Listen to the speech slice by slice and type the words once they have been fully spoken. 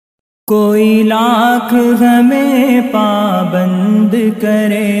کوئی لاکھ ہمیں پابند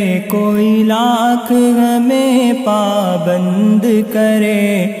کرے، کوئی لاکھ ہمیں پابند کرے،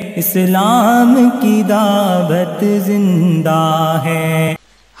 اسلام کی دعوت زندہ ہے۔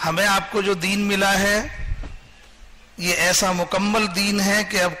 ہمیں آپ کو جو دین ملا ہے یہ ایسا مکمل دین ہے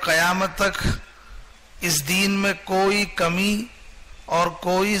کہ اب قیامت تک اس دین میں کوئی کمی اور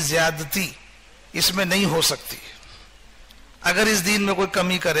کوئی زیادتی اس میں نہیں ہو سکتی۔ اگر اس دین میں کوئی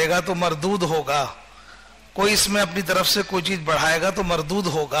کمی کرے گا تو مردود ہوگا، کوئی اس میں اپنی طرف سے کوئی چیز بڑھائے گا تو مردود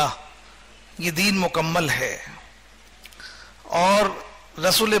ہوگا۔ یہ دین مکمل ہے، اور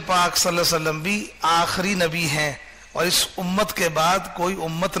رسول پاک صلی اللہ علیہ وسلم بھی آخری نبی ہیں، اور اس امت کے بعد کوئی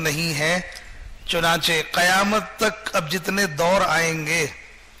امت نہیں ہے۔ چنانچہ قیامت تک اب جتنے دور آئیں گے،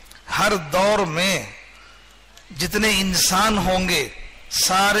 ہر دور میں جتنے انسان ہوں گے،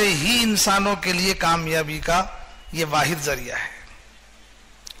 سارے ہی انسانوں کے لیے کامیابی کا یہ واحد ذریعہ ہے۔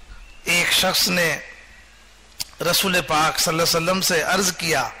 ایک شخص نے رسول پاک صلی اللہ علیہ وسلم سے عرض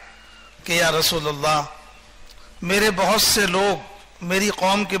کیا کہ یا رسول اللہ، میرے بہت سے لوگ، میری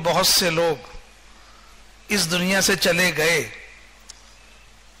قوم کے بہت سے لوگ اس دنیا سے چلے گئے،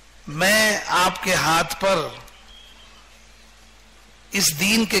 میں آپ کے ہاتھ پر اس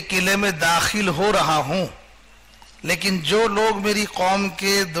دین کے قلعے میں داخل ہو رہا ہوں، لیکن جو لوگ میری قوم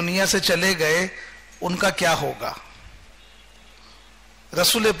کے دنیا سے چلے گئے ان کا کیا ہوگا؟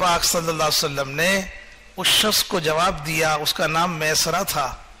 رسول پاک صلی اللہ علیہ وسلم نے اس شخص کو جواب دیا، اس کا نام میسرہ تھا،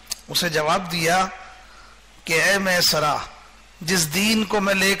 اسے جواب دیا کہ اے میسرہ، جس دین کو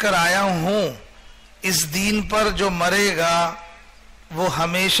میں لے کر آیا ہوں، اس دین پر جو مرے گا وہ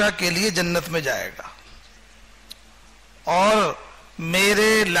ہمیشہ کے لیے جنت میں جائے گا، اور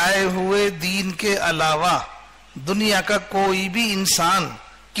میرے لائے ہوئے دین کے علاوہ دنیا کا کوئی بھی انسان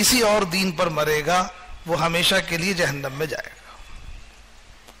کسی اور دین پر مرے گا وہ ہمیشہ کے لیے جہنم میں جائے گا۔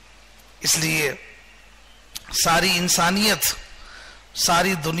 اس لیے ساری انسانیت،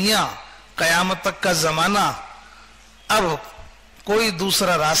 ساری دنیا، قیامت تک کا زمانہ، اب کوئی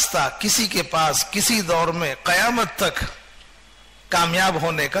دوسرا راستہ کسی کے پاس کسی دور میں قیامت تک کامیاب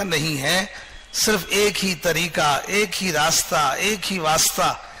ہونے کا نہیں ہے۔ صرف ایک ہی طریقہ، ایک ہی راستہ، ایک ہی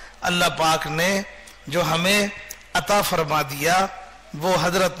واسطہ اللہ پاک نے جو ہمیں عطا فرما دیا، وہ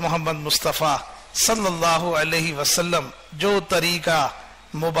حضرت محمد مصطفیٰ صلی اللہ علیہ وسلم جو طریقہ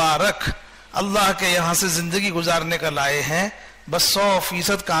مبارک اللہ کے یہاں سے زندگی گزارنے کا لائے ہیں، بس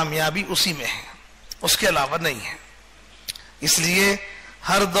 100% کامیابی اسی میں ہے، اس کے علاوہ نہیں ہے۔ اس لیے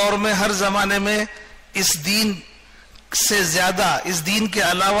ہر دور میں، ہر زمانے میں اس دین سے زیادہ، اس دین کے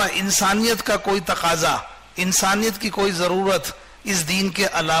علاوہ انسانیت کا کوئی تقاضا، انسانیت کی کوئی ضرورت اس دین کے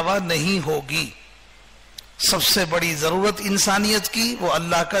علاوہ نہیں ہوگی۔ سب سے بڑی ضرورت انسانیت کی وہ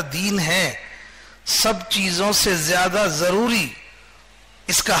اللہ کا دین ہے۔ سب چیزوں سے زیادہ ضروری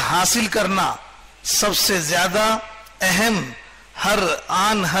اس کا حاصل کرنا، سب سے زیادہ اہم، ہر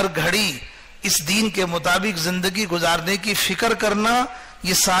آن ہر گھڑی اس دین کے مطابق زندگی گزارنے کی فکر کرنا،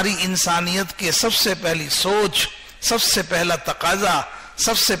 یہ ساری انسانیت کے سب سے پہلی سوچ، سب سے پہلا تقاضا،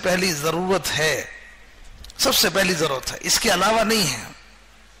 سب سے پہلی ضرورت ہے، سب سے پہلی ضرورت ہے، اس کے علاوہ نہیں ہے۔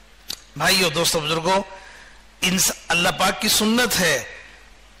 بھائیو، دوستو، بزرگوں، اللہ پاک کی سنت ہے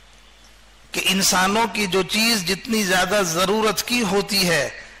کہ انسانوں کی جو چیز جتنی زیادہ ضرورت کی ہوتی ہے،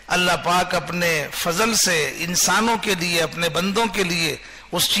 اللہ پاک اپنے فضل سے انسانوں کے لیے، اپنے بندوں کے لیے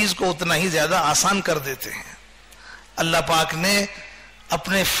اس چیز کو اتنا ہی زیادہ آسان کر دیتے ہیں۔ اللہ پاک نے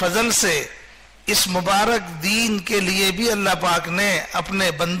اپنے فضل سے اس مبارک دین کے لیے بھی اللہ پاک نے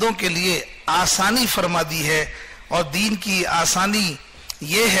اپنے بندوں کے لیے آسانی فرما دی ہے، اور دین کی آسانی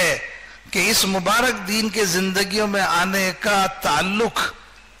یہ ہے کہ اس مبارک دین کے زندگیوں میں آنے کا تعلق،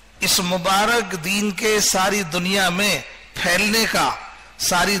 اس مبارک دین کے ساری دنیا میں پھیلنے کا،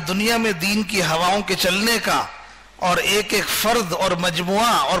 ساری دنیا میں دین کی ہواؤں کے چلنے کا، اور ایک ایک فرد اور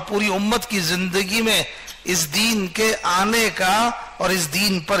مجموعہ اور پوری امت کی زندگی میں اس دین کے آنے کا اور اس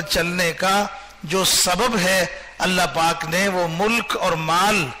دین پر چلنے کا جو سبب ہے، اللہ پاک نے وہ ملک اور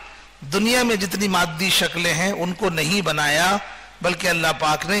مال، دنیا میں جتنی مادی شکلیں ہیں ان کو نہیں بنایا، بلکہ اللہ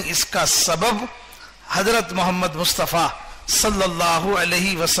پاک نے اس کا سبب حضرت محمد مصطفیٰ صلی اللہ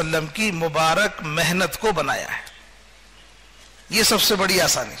علیہ وسلم کی مبارک محنت کو بنایا ہے۔ یہ سب سے بڑی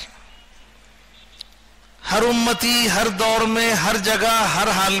آسانی ہے۔ ہر امتی، ہر دور میں، ہر جگہ، ہر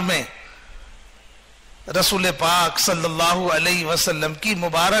حال میں رسول پاک صلی اللہ علیہ وسلم کی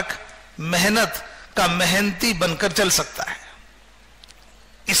مبارک محنت کا محنتی بن کر چل سکتا ہے،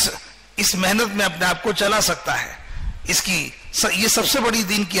 اس محنت میں اپنے آپ کو چلا سکتا ہے۔ یہ سب سے بڑی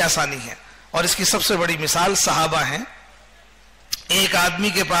دین کی آسانی ہے، اور اس کی سب سے بڑی مثال صحابہ ہیں۔ ایک آدمی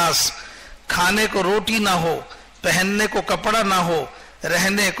کے پاس کھانے کو روٹی نہ ہو، پہننے کو کپڑا نہ ہو،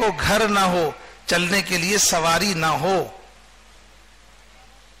 رہنے کو گھر نہ ہو، چلنے کے لیے سواری نہ ہو،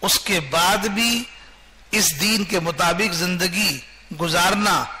 اس کے بعد بھی اس دین کے مطابق زندگی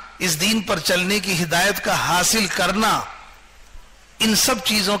گزارنا، اس دین پر چلنے کی ہدایت کا حاصل کرنا، ان سب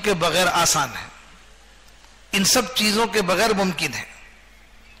چیزوں کے بغیر آسان ہے، ان سب چیزوں کے بغیر ممکن ہے۔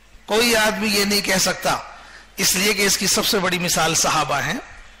 کوئی آدمی یہ نہیں کہہ سکتا، اس لیے کہ اس کی سب سے بڑی مثال صحابہ ہیں۔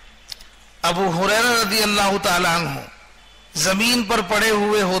 ابو ہریرہ رضی اللہ تعالی عنہ زمین پر پڑے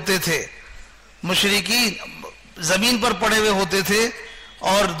ہوئے ہوتے تھے، مشرکین زمین پر پڑے ہوئے ہوتے تھے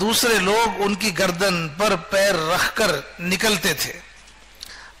اور دوسرے لوگ ان کی گردن پر پیر رکھ کر نکلتے تھے۔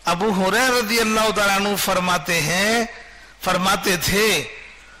 ابو ہریرہ رضی اللہ تعالیٰ عنہ فرماتے تھے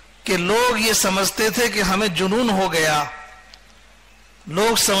کہ لوگ یہ سمجھتے تھے کہ ہمیں جنون ہو گیا،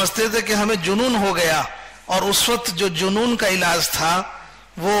 لوگ سمجھتے تھے کہ ہمیں جنون ہو گیا، اور اس وقت جو جنون کا علاج تھا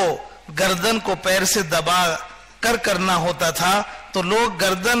وہ گردن کو پیر سے دبا کر کرنا ہوتا تھا، تو لوگ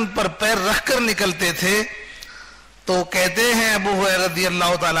گردن پر پیر رکھ کر نکلتے تھے۔ تو کہتے ہیں ابو ہریرہ رضی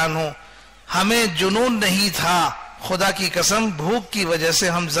اللہ تعالیٰ عنہ، ہمیں جنون نہیں تھا، خدا کی قسم بھوک کی وجہ سے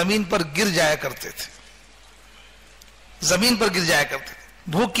ہم زمین پر گر جایا کرتے تھے، زمین پر گر جایا کرتے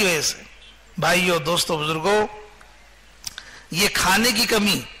تھے بھوک کی وجہ سے۔ بھائیو، دوستو، بزرگو، یہ کھانے کی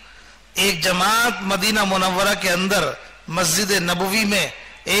کمی، ایک جماعت مدینہ منورہ کے اندر مسجد نبوی میں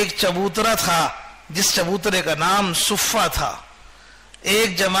ایک چبوترا تھا جس چبوترے کا نام صفہ تھا،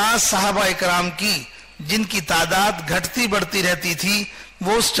 ایک جماعت صحابہ اکرام کی جن کی تعداد گھٹتی بڑھتی رہتی تھی،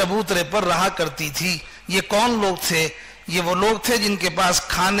 وہ اس چبوترے پر رہا کرتی تھی۔ یہ کون لوگ تھے؟ یہ وہ لوگ تھے جن کے پاس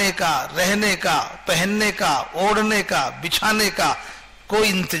کھانے کا، رہنے کا، پہننے کا، اوڑھنے کا، بچھانے کا کوئی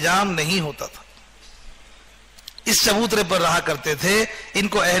انتظام نہیں ہوتا تھا، اس چبوترے پر رہا کرتے تھے۔ ان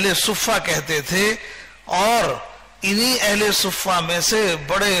کو اہل صفہ کہتے تھے، اور انہی اہل صفہ میں سے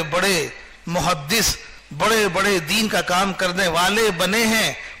بڑے بڑے محدث، بڑے بڑے دین کا کام کرنے والے بنے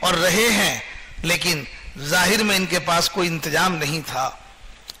ہیں اور رہے ہیں، لیکن ظاہر میں ان کے پاس کوئی انتظام نہیں تھا،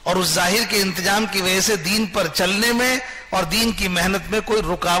 اور اس ظاہر کے انتظام کی وجہ سے دین پر چلنے میں اور دین کی محنت میں کوئی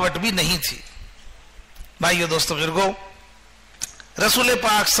رکاوٹ بھی نہیں تھی۔ بھائیو، دوستو، بزرگو، رسول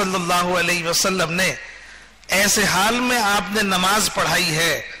پاک صلی اللہ علیہ وسلم نے ایسے حال میں آپ نے نماز پڑھائی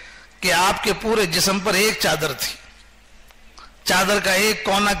ہے کہ آپ کے پورے جسم پر ایک چادر تھی، چادر کا ایک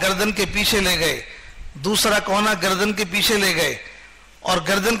کونا گردن کے پیچھے لے گئے، دوسرا کونا گردن کے پیچھے لے گئے، اور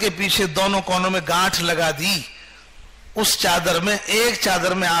گردن کے پیچھے دونوں کونوں میں گانٹھ لگا دی۔ اس چادر میں، ایک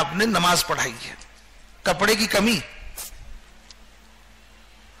چادر میں آپ نے نماز پڑھائی ہے۔ کپڑے کی کمی۔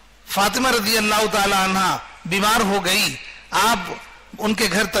 فاطمہ رضی اللہ تعالی عنہ بیمار ہو گئی، آپ ان کے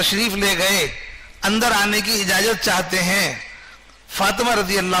گھر تشریف لے گئے، اندر آنے کی اجازت چاہتے ہیں۔ فاطمہ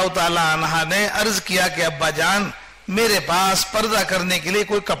رضی اللہ تعالی عنہ نے عرض کیا کہ ابا جان، میرے پاس پردہ کرنے کے لیے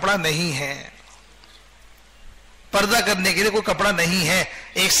کوئی کپڑا نہیں ہے، پردہ کرنے کے لیے کوئی کپڑا نہیں ہے۔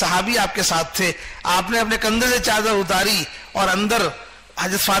 ایک صحابی آپ کے ساتھ تھے، آپ نے اپنے کندھے سے چادر اتاری اور اندر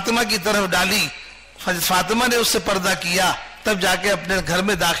حضرت فاطمہ کی طرف ڈالی، حضرت فاطمہ نے اس سے پردہ کیا، تب جا کے اپنے گھر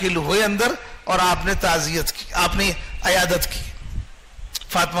میں داخل ہوئے اندر، اور آپ نے تعزیت کی، آپ نے عیادت کی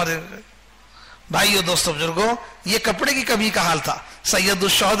فاطمہ نے۔ بھائیو، دوستو، بزرگوں، یہ کپڑے کی کمی کا حال تھا۔ سید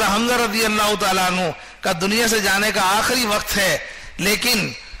الشہداء حمزہ رضی اللہ تعالیٰ عنہ کا دنیا سے جانے کا آخری وقت ہے،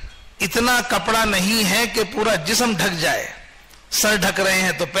 لیکن اتنا کپڑا نہیں ہے کہ پورا جسم ڈھک جائے۔ سر ڈھک رہے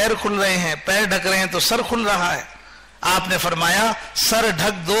ہیں تو پیر کھل رہے ہیں، پیر ڈھک رہے ہیں تو سر کھل رہا ہے۔ آپ نے فرمایا سر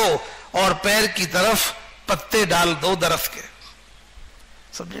ڈھک دو اور پیر کی طرف پتے ڈال دو درخت کے۔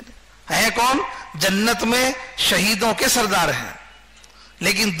 سمجھے؟ ہیں کون؟ جنت میں شہیدوں کے سردار ہیں،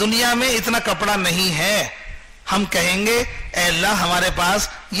 لیکن دنیا میں اتنا کپڑا نہیں ہے۔ ہم کہیں گے اے اللہ، ہمارے پاس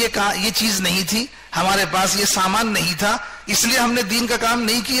یہ چیز نہیں تھی، ہمارے پاس یہ سامان نہیں تھا، اس لیے ہم نے دین کا کام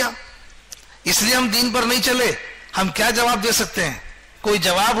نہیں کیا، اس لیے ہم دین پر نہیں چلے۔ ہم کیا جواب دے سکتے ہیں؟ کوئی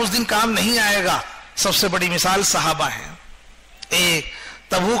جواب اس دن کام نہیں آئے گا۔ سب سے بڑی مثال صحابہ ہیں۔ ایک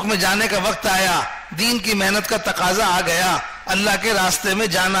تبوک میں جانے کا وقت آیا، دین کی محنت کا تقاضا آ گیا، اللہ کے راستے میں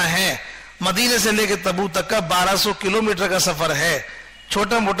جانا ہے۔ مدینے سے لے کے تبوک تک کا 1200 کلومیٹر کا سفر ہے،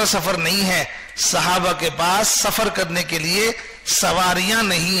 چھوٹا موٹا سفر نہیں ہے۔ صحابہ کے پاس سفر کرنے کے لیے سواریاں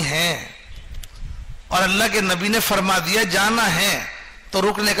نہیں ہیں، اور اللہ کے نبی نے فرما دیا جانا ہے تو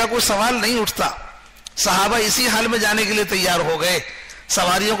رکنے کا کوئی سوال نہیں اٹھتا۔ صحابہ اسی حال میں جانے کے لیے تیار ہو گئے۔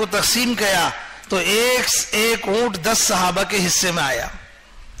 سواریوں کو تقسیم کیا تو ایک اونٹ 10 صحابہ کے حصے میں آیا،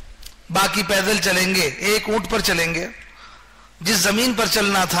 باقی پیدل چلیں گے، ایک اونٹ پر چلیں گے۔ جس زمین پر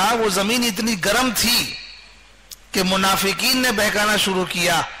چلنا تھا وہ زمین اتنی گرم تھی کہ منافقین نے بہکانا شروع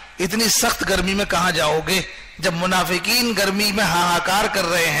کیا، اتنی سخت گرمی میں کہاں جاؤ گے؟ جب منافقین گرمی میں ہاہاکار کر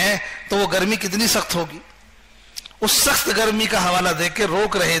رہے ہیں تو وہ گرمی کتنی سخت ہوگی۔ उस सख्त गर्मी का हवाला देकर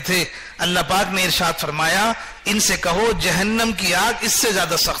रोक रहे थे। अल्लाह पाक ने इरशाद फरमाया, इनसे कहो जहन्नम की आग इससे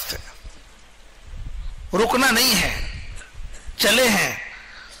ज्यादा सख्त है। रुकना नहीं है, चले हैं।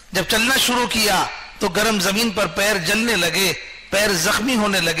 जब चलना शुरू किया तो गर्म जमीन पर पैर जलने लगे, पैर जख्मी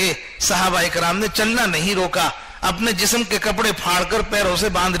होने लगे। सहाबा इकराम ने चलना नहीं रोका, अपने जिस्म के कपड़े फाड़कर पैरों से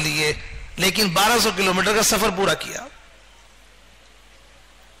बांध लिए, लेकिन 1200 किलोमीटर का सफर पूरा किया।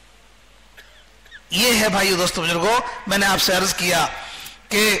 यह है भाइयों दोस्तों बुजुर्गों, मैंने आपसे अर्ज किया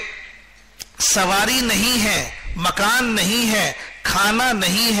कि सवारी नहीं है, मकान नहीं है, खाना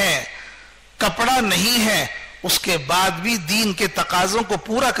नहीं है, कपड़ा नहीं है, उसके बाद भी दीन के तकाजों को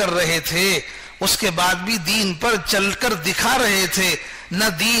पूरा कर रहे थे, उसके बाद भी दीन पर चलकर दिखा रहे थे। न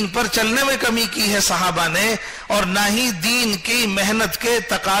दीन पर चलने में कमी की है सहाबा ने, और न ही दीन की मेहनत के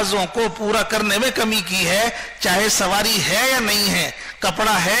तकाजों को पूरा करने में कमी की है, चाहे सवारी है या नहीं है,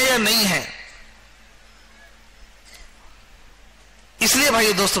 कपड़ा है या नहीं है। इसलिए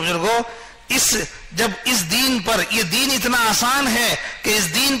भाई दोस्तों बुजुर्गों, जब इस दीन पर, ये दीन इतना आसान है कि इस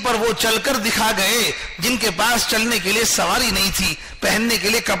दीन पर वो चलकर दिखा गए जिनके पास चलने के लिए सवारी नहीं थी, पहनने के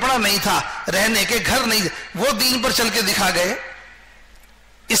लिए कपड़ा नहीं था, रहने के घर नहीं, वो दीन पर चल के दिखा गए।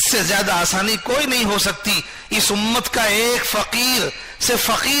 इससे ज्यादा आसानी कोई नहीं हो सकती। इस उम्मत का एक फकीर से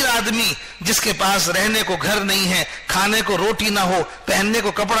फकीर आदमी जिसके पास रहने को घर नहीं है, खाने को रोटी ना हो, पहनने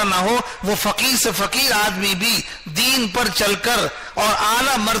को कपड़ा ना हो, वो फकीर से फकीर आदमी भी दीन पर चलकर और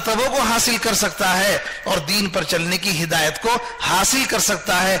आला मर्तबों को हासिल कर सकता है और दीन पर चलने की हिदायत को हासिल कर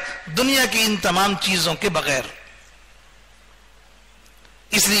सकता है दुनिया की इन तमाम चीजों के बगैर।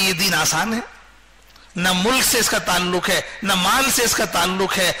 इसलिए ये दीन आसान है। न मुल्क से इसका ताल्लुक है, न माल से इसका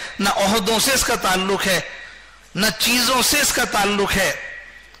ताल्लुक है, न ओहदों से इसका ताल्लुक है, न चीजों से इसका ताल्लुक है,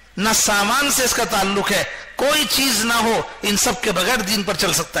 न सामान से इसका ताल्लुक है। कोई चीज ना हो, इन सब के बगैर दीन पर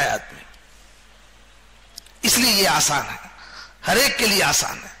चल सकता है आदमी। इसलिए ये आसान है, हर एक के लिए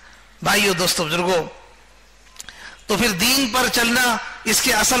आसान है। भाइयों दोस्तों बुजुर्गों, तो फिर दीन पर चलना,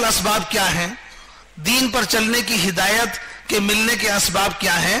 इसके असल असबाब क्या हैं? दीन पर चलने की हिदायत के मिलने के असबाब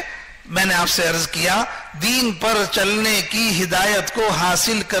क्या हैं? मैंने आपसे अर्ज किया, दीन पर चलने की हिदायत को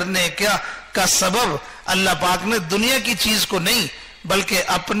हासिल करने का सबब अल्लाह पाक ने दुनिया की चीज को नहीं बल्कि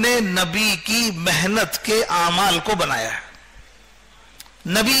अपने नबी की मेहनत के आमाल को बनाया है।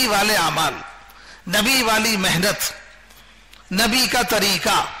 नबी वाले आमाल, नबी वाली मेहनत, नबी का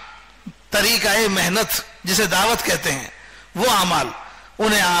तरीका मेहनत जिसे दावत कहते हैं, वो आमाल,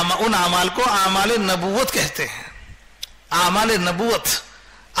 उन आमाल को आमाल नबूवत कहते हैं। आमाल नबूवत,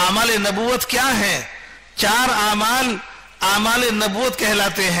 आमाल नबूवत क्या है? 4 आमाल नबूवत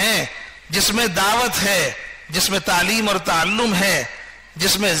कहलाते हैं, जिसमें दावत है, जिसमें तालीम और ताल्लुम है,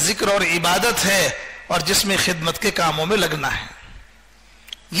 जिसमें जिक्र और इबादत है, और जिसमें खिदमत के कामों में लगना है।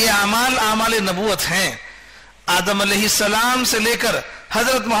 ये आमाल नबूवत हैं। आदम अलैहिस्सलाम से लेकर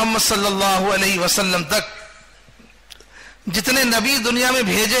हजरत मोहम्मद सल्लल्लाहु अलैहि वसल्लम तक जितने नबी दुनिया में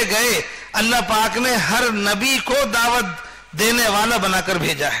भेजे गए, अल्लाह पाक ने हर नबी को दावत देने वाला बनाकर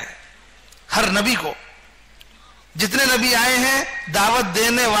भेजा है। हर नबी को, जितने नबी आए हैं दावत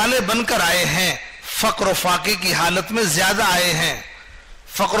देने वाले बनकर आए हैं। फक्र फाके की हालत में ज्यादा आए हैं,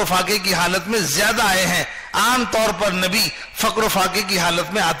 फक्र फाके की हालत में ज्यादा आए हैं। आम तौर पर नबी फक्र फाके की हालत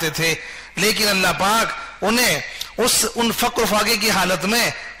में आते थे, लेकिन अल्लाह पाक उन्हें उन फक्र फाके की हालत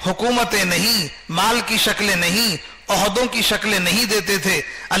में हुकूमतें नहीं, माल की शक्लें नहीं, ओहदों की शक्लें नहीं देते थे।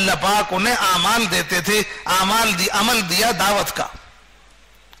 अल्लाह पाक उन्हें आमाल देते थे। अमल दिया दावत का,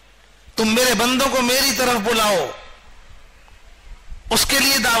 तुम मेरे बंदों को मेरी तरफ बुलाओ, उसके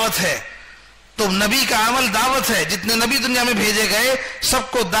लिए दावत है। तो नबी का अमल दावत है। जितने नबी दुनिया में भेजे गए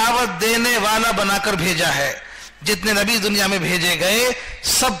सबको दावत देने वाला बनाकर भेजा है। जितने नबी दुनिया में भेजे गए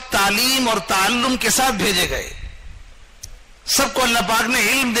सब तालीम और ताल्लुम के साथ भेजे गए। सबको अल्लाह पाक ने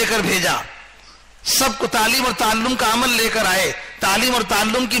इल्म देकर भेजा, सबको तालीम और ताल्लुम का अमल लेकर आए, तालीम और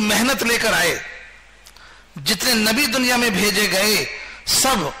ताल्लुम की मेहनत लेकर आए। जितने नबी दुनिया में भेजे गए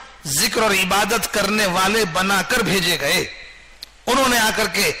सब जिक्र और इबादत करने वाले बनाकर भेजे गए। उन्होंने आकर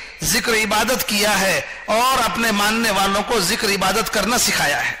के जिक्र इबादत किया है और अपने मानने वालों को जिक्र इबादत करना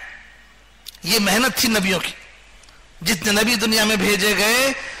सिखाया है। यह मेहनत थी नबियों की। जितने नबी दुनिया में भेजे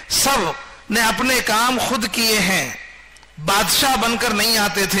गए सब ने अपने काम खुद किए हैं। बादशाह बनकर नहीं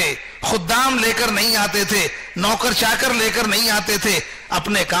आते थे, खुद्दाम लेकर नहीं आते थे, नौकर चाकर लेकर नहीं आते थे।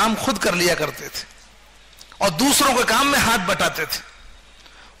 अपने काम खुद कर लिया करते थे और दूसरों के काम में हाथ बटाते थे,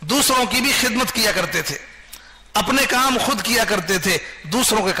 दूसरों की भी खिदमत किया करते थे। अपने काम खुद किया करते थे,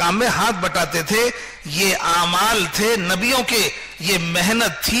 दूसरों के काम में हाथ बटाते थे। ये आमाल थे नबियों के, ये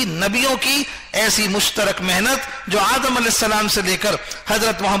मेहनत थी नबियों की। ऐसी मुश्तरक मेहनत जो आदम अलैहिस्सलाम से लेकर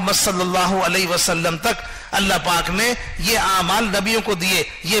हजरत मोहम्मद सल्लल्लाहु अलैहि वसल्लम तक اللہ پاک نے یہ اعمال نبیوں کو دیے،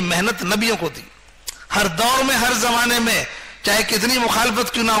 یہ محنت نبیوں کو دی. ہر دور میں، ہر زمانے میں، چاہے کتنی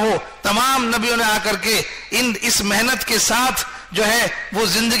مخالفت کیوں نہ ہو، تمام نبیوں نے آ کر کے اس محنت کے ساتھ جو ہے وہ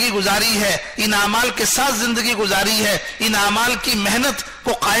زندگی گزاری ہے، ان اعمال کے ساتھ زندگی گزاری ہے، ان اعمال کی محنت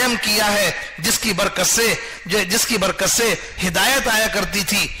کو قائم کیا ہے، جس کی برکت سے ہدایت آیا کرتی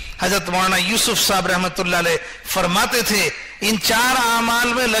تھی. حضرت مولانا یوسف صاحب رحمۃ اللہ علیہ فرماتے تھے ان 4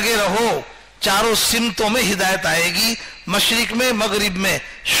 اعمال میں لگے رہو، چاروں سمتوں میں ہدایت آئے گی، مشرق میں، مغرب میں،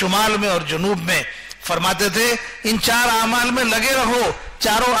 شمال میں اور جنوب میں. فرماتے تھے ان 4 اعمال میں لگے رہو،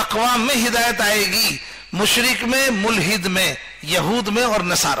 چاروں اقوام میں ہدایت آئے گی، مشرق میں، ملحد میں، یہود میں اور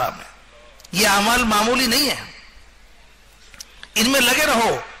نصارہ میں. یہ اعمال معمولی نہیں ہے، ان میں لگے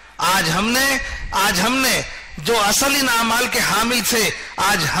رہو. آج ہم نے جو اصل ان اعمال کے حامل تھے،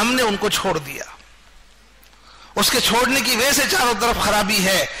 آج ہم نے ان کو چھوڑ دیا. اس کے چھوڑنے کی وجہ سے چاروں طرف خرابی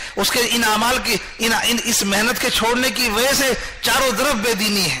ہے، اس کے ان اعمال کی اس محنت کے چھوڑنے کی وجہ سے چاروں طرف بے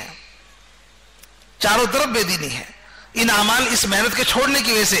دینی ہے، چاروں طرف بے دینی ہے. ان اعمال اس محنت کے چھوڑنے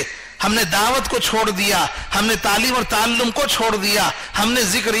کی وجہ سے ہم نے دعوت کو چھوڑ دیا، ہم نے تعلیم اور تعلم کو چھوڑ دیا، ہم نے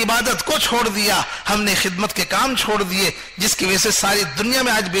ذکر عبادت کو چھوڑ دیا، ہم نے خدمت کے کام چھوڑ دیے، جس کی وجہ سے ساری دنیا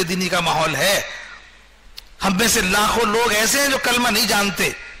میں آج بے دینی کا ماحول ہے. ہم میں سے لاکھوں لوگ ایسے ہیں جو کلمہ نہیں جانتے،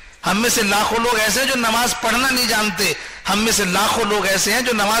 ہم میں سے لاکھوں لوگ ایسے ہیں جو نماز پڑھنا نہیں جانتے، ہم میں سے لاکھوں لوگ ایسے ہیں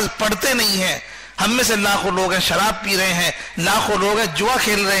جو نماز پڑھتے نہیں ہیں، ہم میں سے لاکھوں لوگ ہیں شراب پی رہے ہیں، لاکھوں لوگ ہیں جوا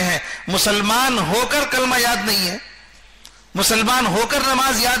کھیل رہے ہیں. مسلمان ہو کر کلمہ یاد نہیں ہے، مسلمان ہو کر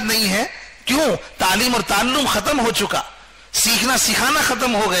نماز یاد نہیں ہے. کیوں؟ تعلیم اور تعلم ختم ہو چکا، سیکھنا سکھانا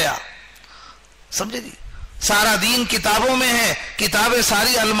ختم ہو گیا. سمجھے جی؟ سارا دین کتابوں میں ہے، کتابیں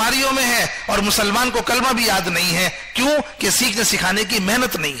ساری الماریوں میں ہیں، اور مسلمان کو کلمہ بھی یاد نہیں ہے. کیوں؟ کہ سیکھنے سکھانے کی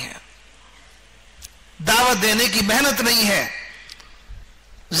محنت نہیں ہے، دعوت دینے کی محنت نہیں ہے.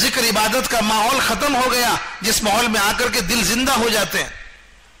 ذکر عبادت کا ماحول ختم ہو گیا، جس ماحول میں آ کر کے دل زندہ ہو جاتے ہیں.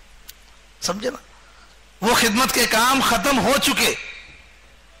 سمجھے نا؟ وہ خدمت کے کام ختم ہو چکے.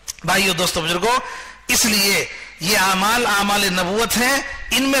 بھائیو، دوستو، بزرگوں، اس لیے یہ اعمال نبوت ہیں،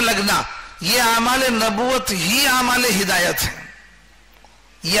 ان میں لگنا. یہ اعمال نبوت ہی اعمال ہدایت ہیں،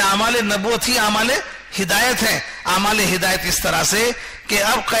 یہ اعمال نبوت ہی اعمال ہدایت ہیں. اعمال ہدایت اس طرح سے کہ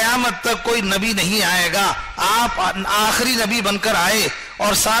اب قیامت تک کوئی نبی نہیں آئے گا، آپ آخری نبی بن کر آئے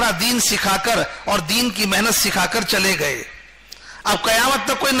اور سارا دین سکھا کر اور دین کی محنت سکھا کر چلے گئے. اب قیامت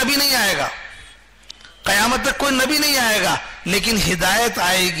تک کوئی نبی نہیں آئے گا، قیامت تک کوئی نبی نہیں آئے گا، لیکن ہدایت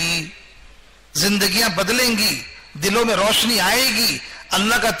آئے گی، زندگیاں بدلیں گی، دلوں میں روشنی آئے گی،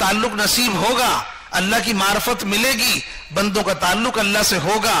 اللہ کا تعلق نصیب ہوگا، اللہ کی معرفت ملے گی، بندوں کا تعلق اللہ سے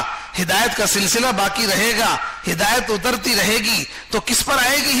ہوگا، ہدایت کا سلسلہ باقی رہے گا، ہدایت اترتی رہے گی. تو کس پر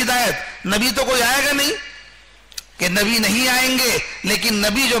آئے گی ہدایت؟ نبی تو کوئی آئے گا نہیں، کہ نبی نہیں آئیں گے، لیکن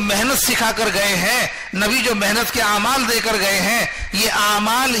نبی جو محنت سکھا کر گئے ہیں، نبی جو محنت کے اعمال دے کر گئے ہیں، یہ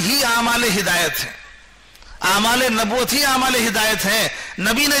اعمال ہی اعمال ہدایت ہیں. اعمال نبوت ہی اعمال ہدایت ہیں.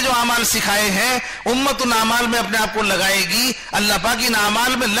 نبی نے جو اعمال سکھائے ہیں، امت ان اعمال میں اپنے آپ کو لگائے گی. اللہ پاک ان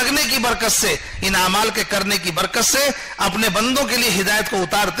اعمال میں لگنے کی برکت سے، ان اعمال کے کرنے کی برکت سے اپنے بندوں کے لیے ہدایت کو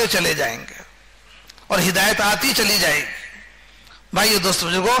اتارتے چلے جائیں گے، اور ہدایت آتی چلی جائے گی. بھائیو، دوستو،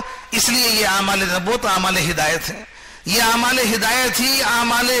 بزرگوں، اس لیے یہ اعمال نبوت اعمال ہدایت ہیں. یہ اعمال ہدایت ہی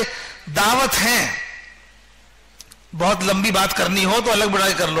اعمال دعوت ہیں. بہت لمبی بات کرنی ہو تو الگ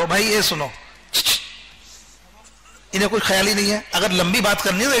بڑھائی کر لو. بھائی یہ سنو، انہیں کوئی خیال ہی نہیں ہے. اگر لمبی بات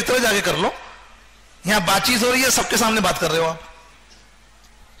کرنی ہے تو ایک طرح جا کے کر لو. یہاں بات چیت ہو رہی ہے، سب کے سامنے بات کر رہے ہو آپ.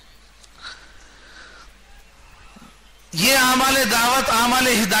 یہ اعمال دعوت، اعمال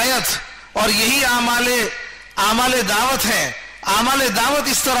ہدایت، اور یہی اعمال دعوت ہیں. اعمال دعوت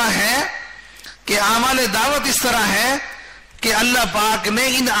اس طرح ہے کہ اللہ پاک نے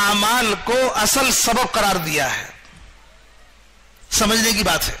ان اعمال کو اصل سبب قرار دیا ہے. سمجھنے کی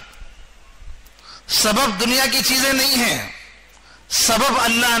بات ہے. سبب دنیا کی چیزیں نہیں ہیں، سبب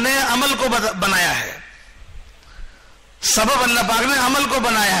اللہ نے عمل کو بنایا ہے. سبب اللہ پاک نے عمل کو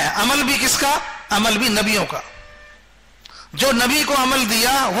بنایا ہے. عمل بھی کس کا؟ عمل بھی نبیوں کا. جو نبی کو عمل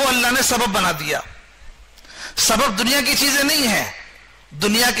دیا وہ اللہ نے سبب بنا دیا. سبب دنیا کی چیزیں نہیں ہیں.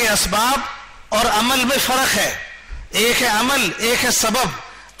 دنیا کے اسباب اور عمل میں فرق ہے. ایک ہے عمل، ایک ہے سبب.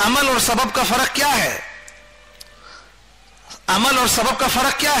 عمل اور سبب کا فرق کیا ہے؟ عمل اور سبب کا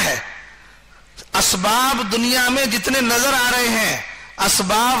فرق کیا ہے؟ اسباب دنیا میں جتنے نظر آ رہے ہیں،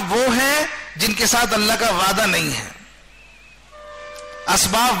 اسباب وہ ہیں جن کے ساتھ اللہ کا وعدہ نہیں ہے.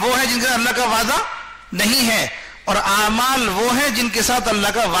 اسباب وہ ہیں جن کے ساتھ اللہ کا وعدہ نہیں ہے، اور اعمال وہ ہیں جن کے ساتھ اللہ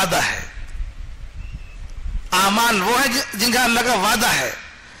کا وعدہ ہے. اعمال وہ ہیں جن کا اللہ کا وعدہ ہے.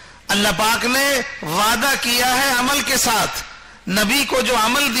 اللہ پاک نے وعدہ کیا ہے عمل کے ساتھ، نبی کو جو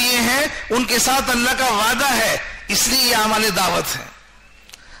عمل دیے ہیں ان کے ساتھ اللہ کا وعدہ ہے، اس لیے یہ عمل دعوت ہے۔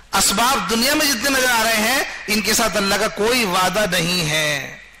 اسباب دنیا میں جتنے نظر آ رہے ہیں ان کے ساتھ اللہ کا کوئی وعدہ نہیں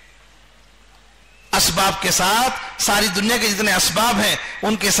ہے۔ اسباب کے ساتھ، ساری دنیا کے جتنے اسباب ہیں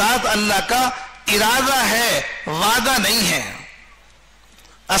ان کے ساتھ اللہ کا ارادہ ہے، وعدہ نہیں ہے۔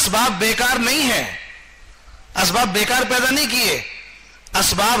 اسباب بیکار نہیں ہے، اسباب بیکار پیدا نہیں کیے،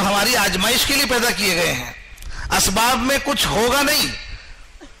 اسباب ہماری آزمائش کے لیے پیدا کیے گئے ہیں۔ اسباب میں کچھ ہوگا نہیں،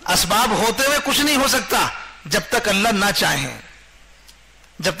 اسباب ہوتے ہوئے کچھ نہیں ہو سکتا جب تک اللہ نہ چاہے،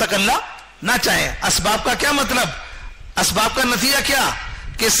 جب تک اللہ نہ چاہے۔ اسباب کا کیا مطلب؟ اسباب کا نتیجہ کیا؟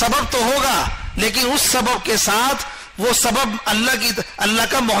 کہ سبب تو ہوگا لیکن اس سبب کے ساتھ وہ سبب اللہ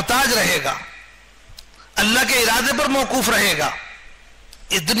کا محتاج رہے گا، اللہ کے ارادے پر موقوف رہے گا۔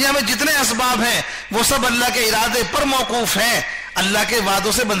 اس دنیا میں جتنے اسباب ہیں وہ سب اللہ کے ارادے پر موقوف ہیں، اللہ کے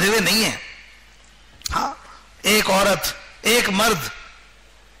وعدوں سے بندھے ہوئے نہیں ہیں۔ ہاں، ایک عورت، ایک مرد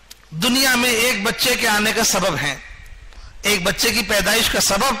دنیا میں ایک بچے کے آنے کا سبب ہے، ایک بچے کی پیدائش کا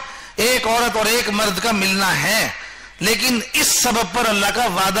سبب ایک عورت اور ایک مرد کا ملنا ہے، لیکن اس سبب پر اللہ کا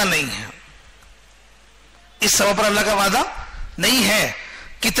وعدہ نہیں ہے، اس سبب پر اللہ کا وعدہ نہیں ہے۔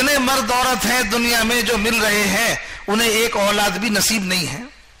 کتنے مرد عورت ہیں دنیا میں جو مل رہے ہیں انہیں ایک اولاد بھی نصیب نہیں ہے،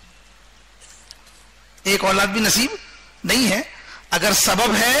 ایک اولاد بھی نصیب نہیں ہے۔ اگر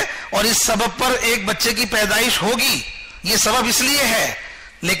سبب ہے اور اس سبب پر ایک بچے کی پیدائش ہوگی، یہ سبب اس لیے ہے،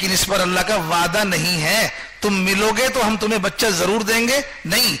 لیکن اس پر اللہ کا وعدہ نہیں ہے تم ملو گے تو ہم تمہیں بچہ ضرور دیں گے،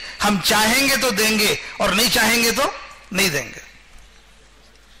 نہیں، ہم چاہیں گے تو دیں گے اور نہیں چاہیں گے تو نہیں دیں گے۔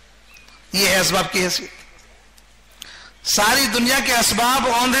 یہ ہے اسباب کی حیثیت۔ ساری دنیا کے اسباب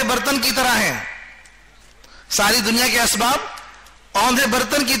اوندھے برتن کی طرح ہیں، ساری دنیا کے اسباب اوندھے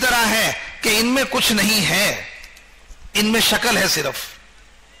برتن کی طرح ہیں کہ ان میں کچھ نہیں ہے، ان میں شکل ہے، صرف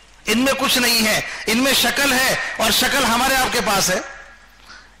ان میں کچھ نہیں ہے، ان میں شکل ہے اور شکل ہمارے آپ کے پاس ہے۔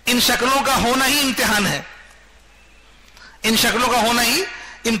 ان شکلوں کا ہونا ہی امتحان ہے، ان شکلوں کا ہونا ہی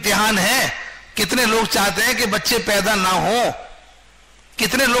امتحان ہے۔ کتنے لوگ چاہتے ہیں کہ بچے پیدا نہ ہوں،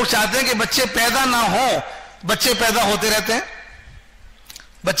 کتنے لوگ چاہتے ہیں کہ بچے پیدا نہ ہوں، بچے پیدا ہوتے رہتے ہیں،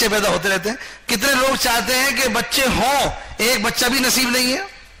 بچے پیدا ہوتے رہتے ہیں۔ کتنے لوگ چاہتے ہیں کہ بچے ہوں، ایک بچہ بھی نصیب نہیں ہے،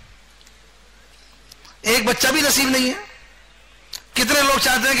 ایک بچہ بھی نصیب نہیں ہے۔ کتنے لوگ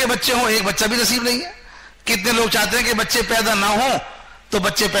چاہتے ہیں کہ بچے ہوں، ایک بچہ بھی نصیب نہیں ہے۔ کتنے لوگ چاہتے ہیں کہ بچے پیدا نہ ہوں تو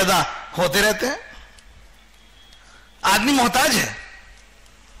بچے پیدا ہوتے رہتے ہیں۔ آدمی محتاج ہے،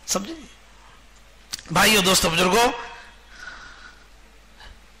 سمجھے بھائیو، دوستو، بزرگوں،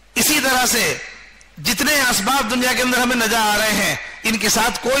 اسی طرح سے جتنے اسباب دنیا کے اندر ہمیں نظر آ رہے ہیں ان کے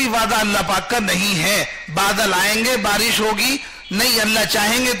ساتھ کوئی وعدہ اللہ پاک کا نہیں ہے۔ بادل آئیں گے، بارش ہوگی، نہیں، اللہ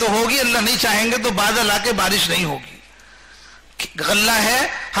چاہیں گے تو ہوگی، اللہ نہیں چاہیں گے تو بادل آ کے بارش نہیں ہوگی۔ غلہ ہے،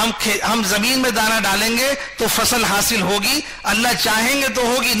 ہم زمین میں دانہ ڈالیں گے تو فصل حاصل ہوگی، اللہ چاہیں گے تو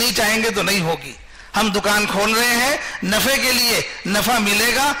ہوگی، نہیں چاہیں گے تو نہیں ہوگی۔ ہم دکان کھول رہے ہیں نفع کے لیے، نفع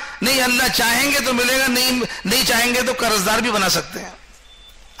ملے گا، نہیں، اللہ چاہیں گے تو ملے گا، نہیں چاہیں گے تو قرض دار بھی بنا سکتے ہیں۔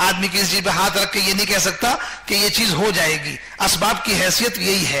 آدمی کسی چیز پہ ہاتھ رکھ کے یہ نہیں کہہ سکتا کہ یہ چیز ہو جائے گی۔ اسباب کی حیثیت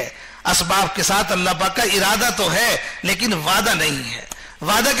یہی ہے، اسباب کے ساتھ اللہ پاک کا ارادہ تو ہے لیکن وعدہ نہیں ہے۔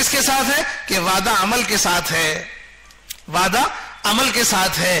 وعدہ کس کے ساتھ ہے؟ کہ وعدہ عمل کے ساتھ ہے، وعدہ عمل کے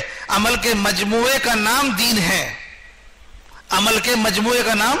ساتھ ہے۔ عمل کے مجموعے کا نام دین ہے، عمل کے مجموعے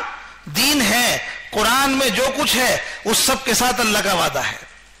کا نام دین ہے۔ قرآن میں جو کچھ ہے اس سب کے ساتھ اللہ کا وعدہ ہے۔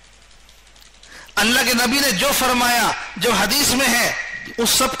 اللہ کے نبی نے جو فرمایا، جو حدیث میں ہے، اس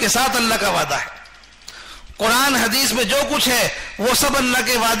سب کے ساتھ اللہ کا وعدہ ہے۔ قرآن حدیث میں جو کچھ ہے وہ سب اللہ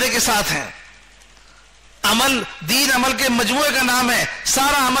کے وعدے کے ساتھ ہیں۔ عمل، دین عمل کے مجموعے کا نام ہے،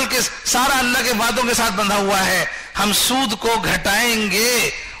 سارا اللہ کے وعدوں کے ساتھ بندھا ہوا ہے۔ ہم سود کو گھٹائیں گے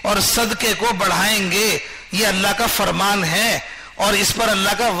اور صدقے کو بڑھائیں گے، یہ اللہ کا فرمان ہے اور اس پر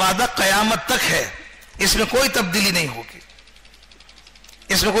اللہ کا وعدہ قیامت تک ہے۔ اس میں کوئی تبدیلی نہیں ہوگی،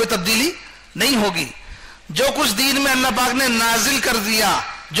 اس میں کوئی تبدیلی نہیں ہوگی۔ جو کچھ دین میں اللہ پاک نے نازل کر دیا،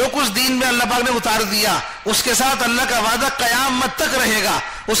 جو کچھ دین میں اللہ پاک نے اتار دیا، اس کے ساتھ اللہ کا وعدہ قیامت تک رہے گا،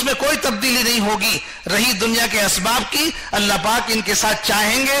 اس میں کوئی تبدیلی نہیں ہوگی۔ رہی دنیا کے اسباب کی، اللہ پاک ان کے ساتھ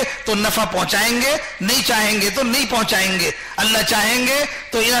چاہیں گے تو نفع پہنچائیں گے، نہیں چاہیں گے تو نہیں پہنچائیں گے۔ اللہ چاہیں گے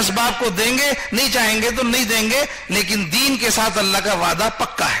تو ان اسباب کو دیں گے، نہیں چاہیں گے تو نہیں دیں گے، لیکن دین کے ساتھ اللہ کا وعدہ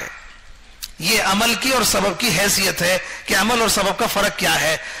پکا ہے۔ یہ عمل کی اور سبب کی حیثیت ہے کہ عمل اور سبب کا فرق کیا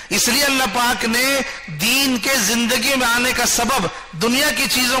ہے۔ اس لیے اللہ پاک نے دین کے زندگی میں آنے کا سبب دنیا کی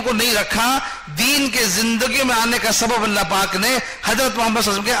چیزوں کو نہیں رکھا، دین کے زندگی میں آنے کا سبب اللہ پاک نے حضرت محمد صلی اللہ علیہ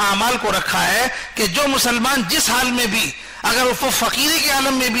وسلم کے اعمال کو رکھا ہے کہ جو مسلمان جس حال میں بھی، اگر وہ فقیری کے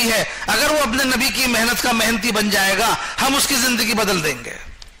عالم میں بھی ہے، اگر وہ اپنے نبی کی محنت کا محنتی بن جائے گا، ہم اس کی زندگی بدل دیں گے،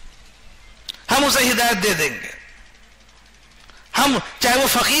 ہم اسے ہدایت دے دیں گے۔ हम चाहे वो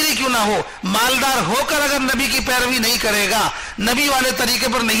फकीर ही क्यों ना हो, मालदार होकर अगर नबी की पैरवी नहीं करेगा, नबी वाले तरीके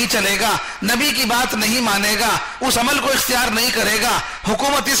पर नहीं चलेगा, नबी की बात नहीं मानेगा, उस अमल को इख्तियार नहीं करेगा,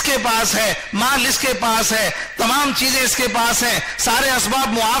 हुकूमत इसके पास है, माल इसके पास है, तमाम चीजें इसके पास हैं, सारे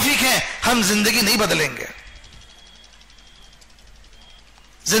असबाब मुआफिक हैं, हम जिंदगी नहीं बदलेंगे।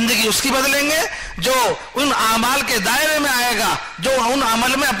 जिंदगी उसकी बदलेंगे जो उन आमाल के दायरे में आएगा, जो उन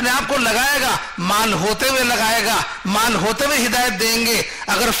अमल में अपने आप को लगाएगा, माल होते हुए लगाएगा, माल होते हुए हिदायत देंगे।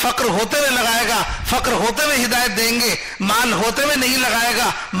 अगर फक्र होते हुए लगाएगा, फक्र होते हुए हिदायत देंगे, माल होते हुए नहीं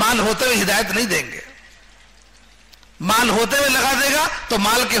लगाएगा, माल होते हुए हिदायत नहीं देंगे। माल होते हुए लगा देगा तो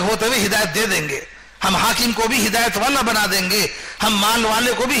माल के होते हुए हिदायत दे देंगे। हम हाकिम को भी हिदायत वाला बना देंगे, हम माल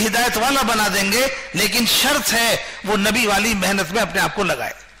वाले को भी हिदायत वाला बना देंगे, लेकिन शर्त है वो नबी वाली मेहनत में अपने आप को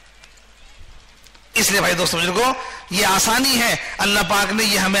लगाए। इसलिए भाई दोस्तों बुजुर्गों, ये आसानी है, अल्लाह पाक ने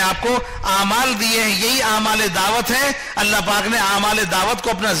ये हमें आपको आमाल दिए हैं, यही आमाल दावत है। अल्लाह पाक ने आमाल दावत को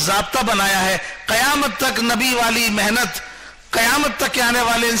अपना ज़ाब्ता बनाया है। कयामत तक नबी वाली मेहनत, कयामत तक के आने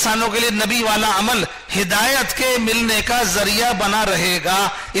वाले इंसानों के लिए नबी वाला अमल हिदायत के मिलने का जरिया बना रहेगा,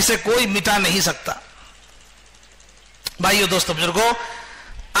 इसे कोई मिटा नहीं सकता। भाइयों दोस्तों बुजुर्गों,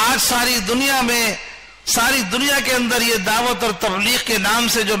 आज सारी दुनिया में, सारी दुनिया के अंदर ये दावत और तबलीग के नाम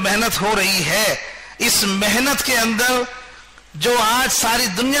से जो मेहनत हो रही है, इस मेहनत के अंदर जो आज सारी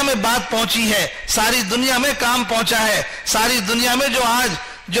दुनिया में बात पहुंची है, सारी दुनिया में काम पहुंचा है, सारी दुनिया में जो आज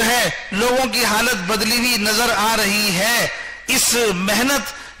जो है लोगों की हालत बदली हुई नजर आ रही है, इस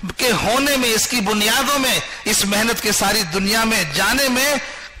मेहनत के होने में, इसकी बुनियादों में, इस मेहनत के सारी दुनिया में जाने में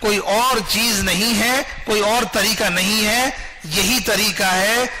कोई और चीज नहीं है, कोई और तरीका नहीं है। यही तरीका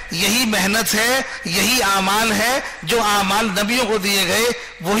है, यही मेहनत है, यही आमाल है। जो आमाल नबियों को दिए गए,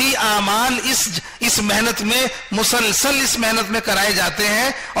 वही आमाल इस मेहनत में, मुसलसल इस मेहनत में कराए जाते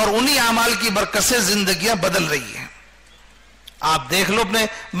हैं, और उन्हीं आमाल की बरकत से जिंदगियां बदल रही हैं। आप देख लो अपने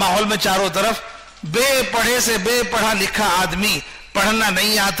माहौल में चारों तरफ, बेपढ़े से बेपढ़ा लिखा आदमी, पढ़ना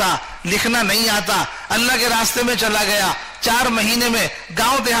नहीं आता, लिखना नहीं आता, अल्लाह के रास्ते में चला गया, 4 महीने में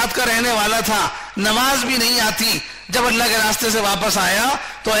गांव देहात का रहने वाला था, नमाज भी नहीं आती, जब अल्लाह के रास्ते से वापस आया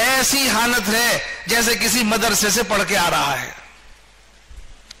तो ऐसी हालत है जैसे किसी मदरसे से पढ़ के आ रहा है।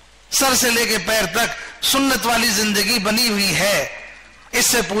 सर से लेके पैर तक सुन्नत वाली जिंदगी बनी हुई है।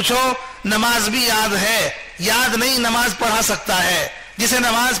 इससे पूछो, नमाज भी याद है? याद नहीं, नमाज पढ़ा सकता है। जिसे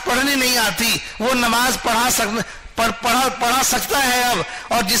नमाज पढ़नी नहीं आती वो नमाज पढ़ा सकता है अब,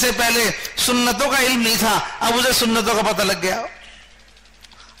 और जिसे पहले सुन्नतों का इल्म नहीं था, अब उसे सुन्नतों का पता लग गया।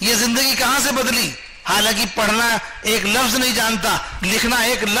 ये जिंदगी कहां से बदली? हालांकि पढ़ना एक लफ्ज नहीं जानता, लिखना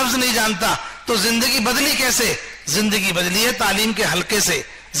एक लफ्ज नहीं जानता, तो जिंदगी बदली कैसे? जिंदगी बदली है तालीम के हलके से,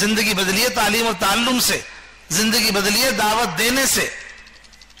 जिंदगी बदली है तालीम और ताल्लुम से, जिंदगी बदली है दावत देने से।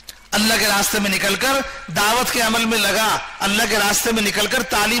 अल्लाह के रास्ते में निकलकर दावत के अमल में लगा, अल्लाह के रास्ते में निकलकर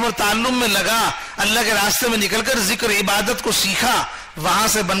तालीम और ताल्लुम में लगा, अल्लाह के रास्ते में निकलकर जिक्र इबादत को सीखा, वहां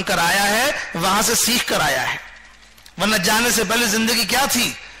से बनकर आया है, वहां से सीख कर आया है। वरना जाने से पहले जिंदगी क्या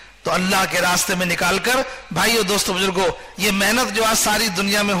थी? तो अल्लाह के रास्ते में निकालकर। भाइयों दोस्तों बुजुर्गों, ये मेहनत जो आज सारी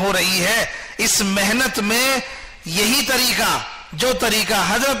दुनिया में हो रही है, इस मेहनत में यही तरीका, जो तरीका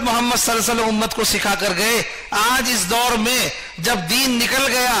हजरत मोहम्मद सल्लल्लाहु अलैहि वसल्लम उम्मत को सिखा कर गए, आज इस दौर में जब दीन निकल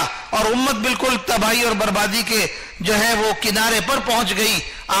गया और उम्मत बिल्कुल तबाही और बर्बादी के जो है वो किनारे पर पहुंच गई,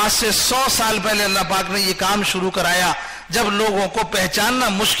 आज से 100 साल पहले अल्लाह पाक ने ये काम शुरू कराया। जब लोगों को पहचानना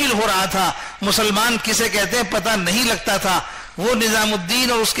मुश्किल हो रहा था, मुसलमान किसे कहते हैं पता नहीं लगता था, वो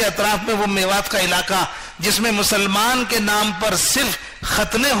निजामुद्दीन और उसके अतराफ में वो मेवात का इलाका, जिसमें मुसलमान के नाम पर सिर्फ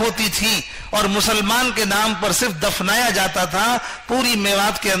खतने होती थी और मुसलमान के नाम पर सिर्फ दफनाया जाता था। पूरी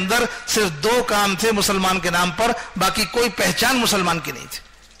मेवात के अंदर सिर्फ 2 काम थे मुसलमान के नाम पर, बाकी कोई पहचान मुसलमान की नहीं थी।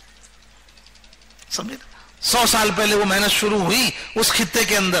 समझे? 100 साल पहले वो मेहनत शुरू हुई उस खित्ते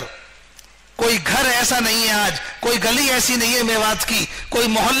के अंदर। कोई घर ऐसा नहीं है आज, कोई गली ऐसी नहीं है मेवात की, कोई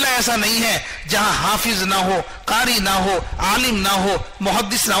मोहल्ला ऐसा नहीं है जहां हाफिज ना हो, कारी ना हो, आलिम ना हो,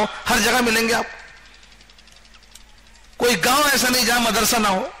 मुहद्दिस ना हो। हर जगह मिलेंगे आप। कोई गांव ऐसा नहीं जहां मदरसा ना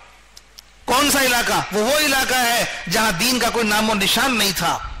हो। कौन सा इलाका? वो इलाका है जहां दीन का कोई नामो निशान नहीं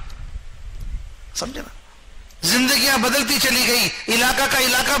था। समझे ना? जिंदगियां बदलती चली गई, इलाका का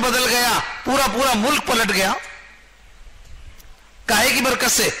इलाका बदल गया, पूरा मुल्क पलट गया। काहे की बरकत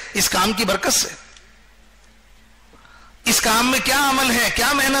से? इस काम की बरकत से। इस काम में क्या अमल है,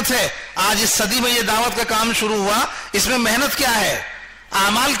 क्या मेहनत है? आज इस सदी में ये दावत का काम शुरू हुआ, इसमें मेहनत क्या है,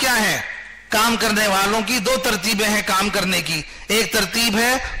 आमाल क्या है? काम करने वालों की 2 तरतीबें हैं काम करने की। एक तरतीब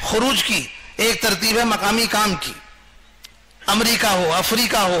है खुरूज की, एक तरतीब है मकामी काम की। अमेरिका हो,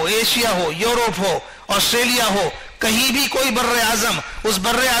 अफ्रीका हो, एशिया हो, यूरोप हो, ऑस्ट्रेलिया हो, कहीं भी कोई बर्रे आजम, उस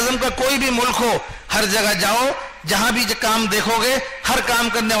बर्रे आजम का कोई भी मुल्क हो, हर जगह जाओ, جہاں بھی کام دیکھو گے ہر کام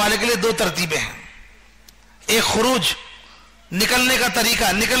کرنے والے کے لیے دو ترتیبیں ہیں. ایک خروج، نکلنے کا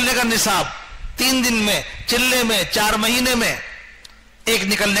طریقہ، نکلنے کا نصاب، 3 دن میں، چلے میں، 4 مہینے میں ایک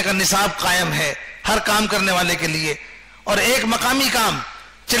نکلنے کا نصاب قائم ہے ہر کام کرنے والے کے لیے. اور ایک مقامی کام،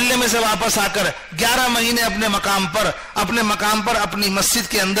 چلے میں سے واپس آ کر 11 مہینے اپنے مقام پر اپنی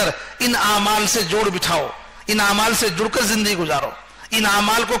مسجد کے اندر ان اعمال سے جوڑ بٹھاؤ، ان اعمال سے جڑ کر زندگی گزارو، ان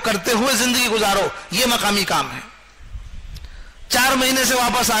اعمال کو کرتے ہوئے زندگی گزارو. یہ مقامی کام ہے. 4 مہینے سے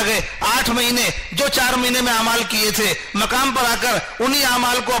واپس آ گئے، 8 مہینے جو 4 مہینے میں اعمال کیے تھے مقام پر آ کر انہی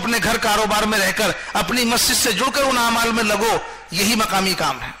اعمال کو اپنے گھر کاروبار میں رہ کر اپنی مسجد سے جڑ کر ان اعمال میں لگو. یہی مقامی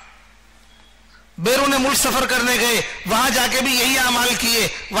کام ہے. بیرون ملک سفر کرنے گئے، وہاں جا کے بھی یہی اعمال کیے،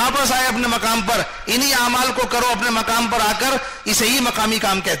 واپس آئے اپنے مقام پر، انہی اعمال کو کرو اپنے مقام پر آ کر. اسے ہی مقامی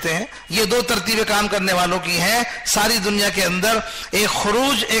کام کہتے ہیں. یہ 2 ترتیبیں کام کرنے والوں کی ہیں ساری دنیا کے اندر، ایک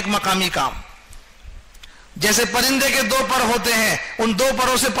خروج، ایک مقامی کام. جیسے پرندے کے 2 پر ہوتے ہیں، ان 2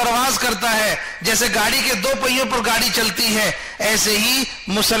 پروں سے پرواز کرتا ہے، جیسے گاڑی کے 2 پہیوں پر گاڑی چلتی ہے، ایسے ہی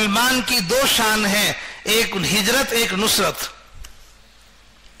مسلمان کی 2 شان ہیں، ایک ہجرت، ایک نصرت.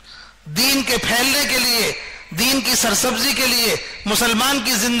 دین کے پھیلنے کے لیے، دین کی سرسبزی کے لیے مسلمان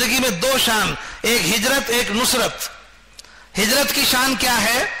کی زندگی میں 2 شان، ایک ہجرت، ایک نصرت. ہجرت کی شان کیا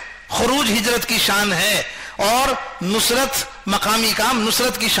ہے؟ خروج ہجرت کی شان ہے، اور نصرت مقامی کام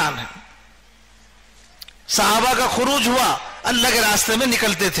نصرت کی شان ہے. صحابہ کا خروج ہوا، اللہ کے راستے میں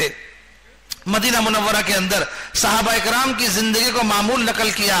نکلتے تھے. مدینہ منورہ کے اندر صحابہ اکرام کی زندگی کو معمول نقل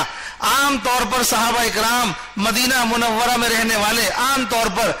کیا. عام طور پر صحابہ اکرام مدینہ منورہ میں رہنے والے، عام طور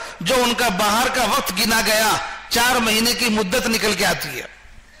پر جو ان کا باہر کا وقت گنا گیا 4 مہینے کی مدت نکل کے آتی ہے.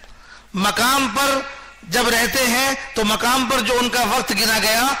 مقام پر جب رہتے ہیں تو مقام پر جو ان کا وقت گنا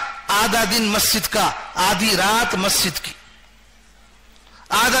گیا، آدھا دن مسجد کا، آدھی رات مسجد کی،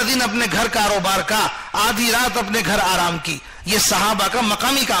 آدھا دن اپنے گھر کاروبار کا، آدھی رات اپنے گھر آرام کی. یہ صحابہ کا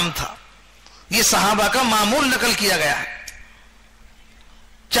مقامی کام تھا، یہ صحابہ کا معمول نقل کیا گیا ہے.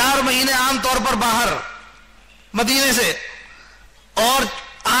 4 مہینے عام طور پر باہر مدینے سے، اور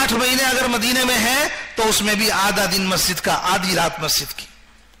 8 مہینے اگر مدینے میں ہے تو اس میں بھی آدھا دن مسجد کا، آدھی رات مسجد کی.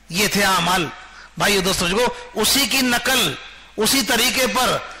 یہ تھے اعمال. بھائیو دوستو، اسی کی نقل، اسی طریقے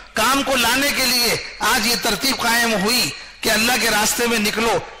پر کام کو لانے کے لیے آج یہ ترتیب قائم ہوئی کہ اللہ کے راستے میں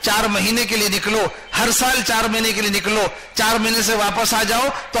نکلو، 4 مہینے کے لیے نکلو، ہر سال 4 مہینے کے لیے نکلو. 4 مہینے سے واپس آ جاؤ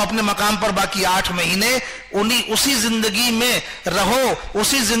تو اپنے مقام پر باقی 8 مہینے اسی زندگی میں رہو،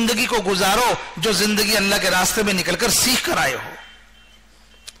 اسی زندگی کو گزارو جو زندگی اللہ کے راستے میں نکل کر سیکھ کر آئے ہو.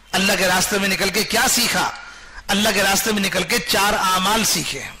 اللہ کے راستے میں نکل کے کیا سیکھا؟ اللہ کے راستے میں نکل کے 4 اعمال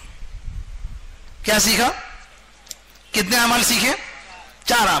سیکھے. کیا سیکھا؟ کتنے اعمال سیکھے؟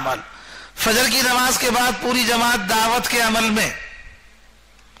 4 اعمال. فجر کی نماز کے بعد پوری جماعت دعوت کے عمل میں،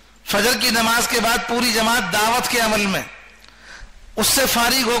 فجر کی نماز کے بعد پوری جماعت دعوت کے عمل میں، اس سے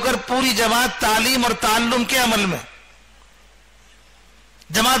فارغ ہو کر پوری جماعت تعلیم اور تعلم کے عمل میں.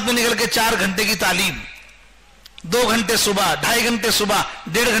 جماعت میں نکل کے 4 گھنٹے کی تعلیم، 2 گھنٹے صبح، 2.5 گھنٹے صبح،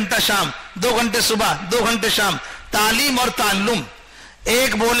 1.5 گھنٹہ شام، 2 گھنٹے صبح، 2 گھنٹے شام، تعلیم اور تعلم.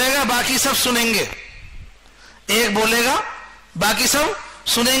 ایک بولے گا باقی سب سنیں گے، ایک بولے گا باقی سب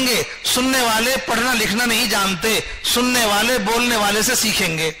سنیں گے. سننے والے پڑھنا لکھنا نہیں جانتے، سننے والے بولنے والے سے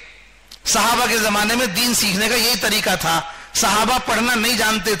سیکھیں گے. صحابہ کے زمانے میں دین سیکھنے کا یہی طریقہ تھا. صحابہ پڑھنا نہیں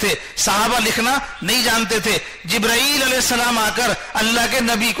جانتے تھے، صحابہ لکھنا نہیں جانتے تھے. جبرائیل علیہ السلام آ کر اللہ کے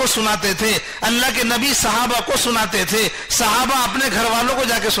نبی کو سناتے تھے، اللہ کے نبی صحابہ کو سناتے تھے، صحابہ اپنے گھر والوں کو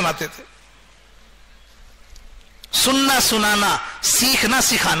جا کے سناتے تھے. سننا سنانا، سیکھنا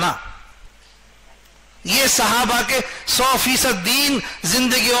سکھانا، یہ صحابہ کے 100% دین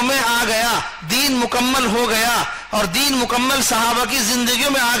زندگیوں میں آ گیا. دین مکمل ہو گیا، اور دین مکمل صحابہ کی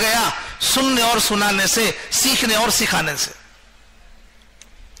زندگیوں میں آ گیا سننے اور سنانے سے، سیکھنے اور سکھانے سے.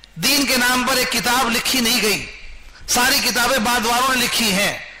 دین کے نام پر ایک کتاب لکھی نہیں گئی، ساری کتابیں بعد والوں نے لکھی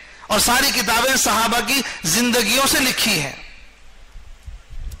ہیں، اور ساری کتابیں صحابہ کی زندگیوں سے لکھی ہیں.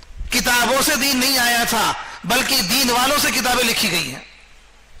 کتابوں سے دین نہیں آیا تھا، بلکہ دین والوں سے کتابیں لکھی گئی ہیں.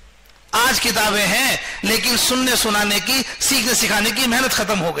 آج کتابیں ہیں لیکن سننے سنانے کی، سیکھنے سکھانے کی محنت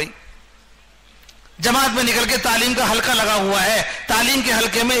ختم ہو گئی. جماعت میں نکل کے تعلیم کا حلقہ لگا ہوا ہے، تعلیم کے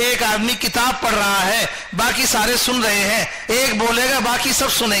حلقے میں ایک آدمی کتاب پڑھ رہا ہے، باقی سارے سن رہے ہیں. ایک بولے گا باقی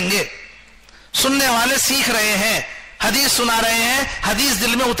سب سنیں گے. سننے والے سیکھ رہے ہیں، حدیث سنا رہے ہیں، حدیث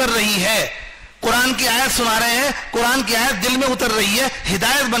دل میں اتر رہی ہے. قرآن کی آیت سنا رہے ہیں، قرآن کی آیت دل میں اتر رہی ہے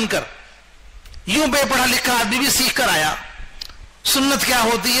ہدایت بن کر. یوں بے پڑھا لکھا آدمی بھی سیکھ کر آیا. سنت کیا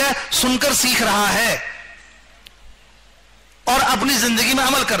ہوتی ہے؟ سن کر سیکھ رہا ہے اور اپنی زندگی میں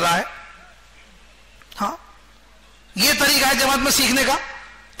عمل کر رہا ہے. ہاں، یہ طریقہ ہے جماعت میں سیکھنے کا.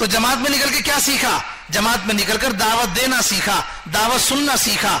 تو جماعت میں نکل کے کیا سیکھا؟ जमात में निकलकर दावत देना सीखा, दावत सुनना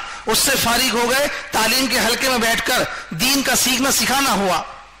सीखा, उससे फारिग हो गए, तालीम के हलके में बैठकर दीन का सीखना सिखाना हुआ।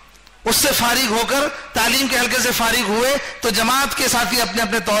 उससे फारिग होकर तालीम के हलके से फारिग हुए तो जमात के साथी अपने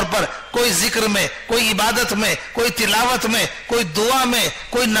अपने तौर पर कोई जिक्र में, कोई इबादत में, कोई तिलावत में, कोई दुआ में,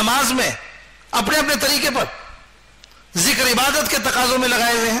 कोई नमाज में, अपने अपने तरीके पर जिक्र इबादत के तकाजों में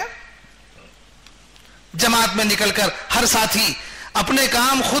लगाए हुए हैं। जमात में निकलकर हर साथी अपने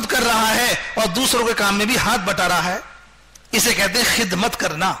काम खुद कर रहा है और दूसरों के काम में भी हाथ बटा रहा है। इसे कहते हैं खिदमत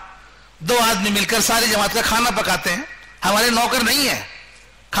करना। दो आदमी मिलकर सारी जमात का खाना पकाते हैं, हमारे नौकर नहीं है।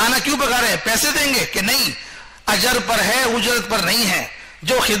 खाना क्यों पका रहे हैं? पैसे देंगे कि नहीं? अजर पर है, उजरत पर नहीं है।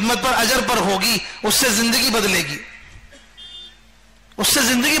 जो खिदमत पर अजर पर होगी उससे जिंदगी बदलेगी, उससे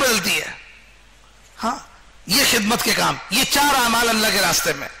जिंदगी बदलती है। हाँ, ये खिदमत के काम, ये चार अमाल अल्लाह के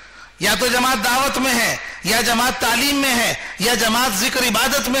रास्ते में, या तो जमात दावत में है, या जमात तालीम में है, या जमात जिक्र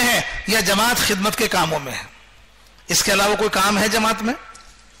इबादत में है, या जमात खिदमत के कामों में है। इसके अलावा कोई काम है जमात में?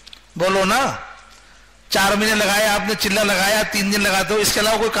 बोलो ना। 4 महीने लगाया आपने, चिल्ला लगाया, 3 दिन लगाते हो, इसके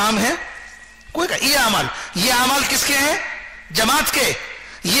अलावा कोई काम है? कोई का? ये अमाल किसके हैं? जमात के।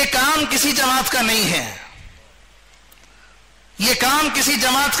 ये काम किसी जमात का नहीं है, ये काम किसी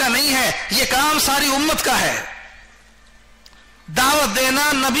जमात का नहीं है, ये काम सारी उम्मत का है। दावत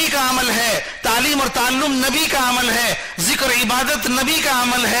देना नबी का अमल है, तालीम और ताल्लुम नबी का अमल है, जिक्र इबादत नबी का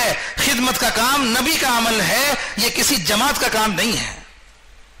अमल है, खिदमत का काम नबी का अमल है। ये किसी जमात का काम नहीं है,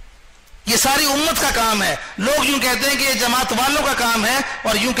 ये सारी उम्मत का काम है। लोग यूं कहते हैं कि ये जमात वालों का काम है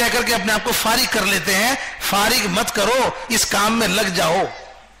और यूं कहकर के अपने आप को फारिग कर लेते हैं। फारिग मत करो, इस काम में लग जाओ।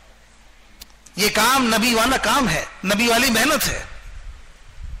 ये काम नबी वाला काम है, नबी वाली मेहनत है,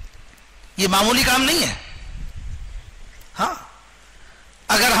 ये मामूली काम नहीं है। हाँ,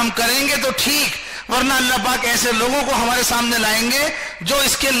 अगर हम करेंगे तो ठीक, वरना अल्लाह पाक ऐसे लोगों को हमारे सामने लाएंगे जो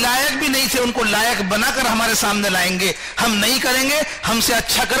इसके लायक भी नहीं थे, उनको लायक बनाकर हमारे सामने लाएंगे। हम नहीं करेंगे, हमसे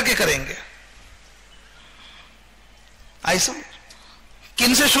अच्छा करके करेंगे। ऐसा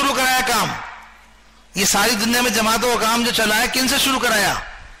किन से शुरू कराया काम? ये सारी दुनिया में जमातों का काम जो चला है, किन से शुरू कराया?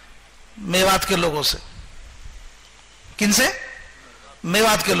 मेवात के लोगों से। किन से?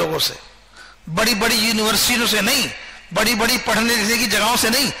 मेवात के लोगों से। बड़ी बड़ी यूनिवर्सिटियों से नहीं, बड़ी बड़ी पढ़ने लिखने की जगहों से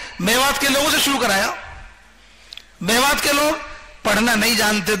नहीं, मेवात के लोगों से शुरू कराया। मेवात के लोग पढ़ना नहीं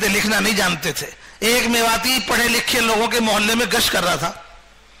जानते थे, लिखना नहीं जानते थे। एक मेवाती पढ़े लिखे लोगों के मोहल्ले में गश्त कर रहा था,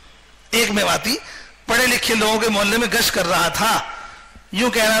 एक मेवाती पढ़े लिखे लोगों के मोहल्ले में गश्त कर रहा था। यूं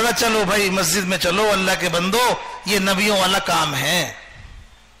कह रहा था, चलो भाई मस्जिद में चलो, अल्लाह के बंदो, ये नबियों वाला काम है।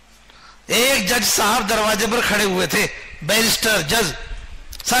 एक जज साहब दरवाजे पर खड़े हुए थे, बैरिस्टर जज,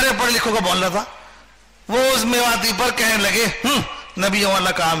 सारे पढ़े लिखों का मोहल्ला था। वो उस मेवाती पर कहने लगे, नबियों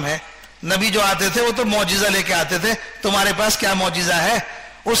वाला काम है। नबी जो आते थे वो तो मौजिजा लेके आते थे, तुम्हारे पास क्या मौजिजा है?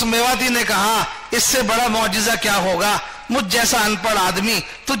 उस मेवाती ने कहा, इससे बड़ा मौजिजा क्या होगा? मुझ जैसा अनपढ़ आदमी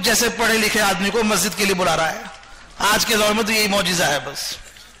तुझ जैसे पढ़े लिखे आदमी को मस्जिद के लिए बुला रहा है। आज के दौर में तो यही मौजिजा है, बस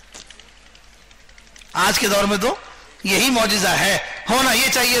आज के दौर में तो यही मौजिजा है। होना ये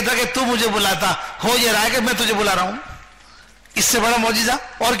चाहिए था कि तू मुझे बुलाता, हो ये रहा है कि मैं तुझे बुला रहा हूं। इससे बड़ा मौजिजा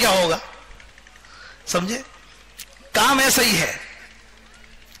और क्या होगा? समझे? काम ऐसा ही है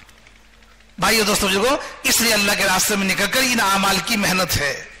भाइयों दोस्तों बुजुर्गों। इसलिए अल्लाह के रास्ते में निकलकर इन अमाल की मेहनत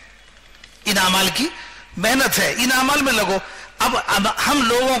है, इन अमाल की मेहनत है, इन अमाल में लगो। अब हम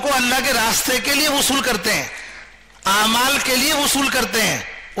लोगों को अल्लाह के रास्ते के लिए वसूल करते हैं, अमाल के लिए वसूल करते हैं,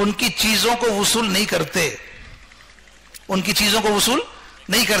 उनकी चीजों को वसूल नहीं करते, उनकी चीजों को वसूल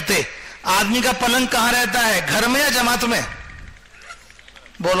नहीं करते। आदमी का पलंग कहां रहता है, घर में या जमात में?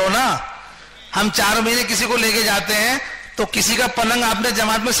 बोलो ना। हम 4 महीने किसी को लेके जाते हैं तो किसी का पलंग आपने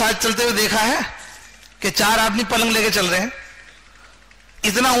जमात में साथ चलते हुए देखा है कि 4 आदमी पलंग लेके चल रहे हैं?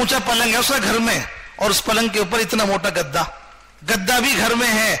 इतना ऊंचा पलंग है उसका घर में, और उस पलंग के ऊपर इतना मोटा गद्दा, गद्दा भी घर में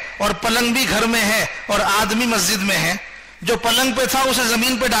है और पलंग भी घर में है और आदमी मस्जिद में है। जो पलंग पे था उसे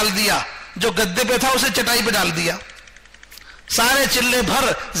जमीन पे डाल दिया, जो गद्दे पे था उसे चटाई पे डाल दिया, सारे चिल्ले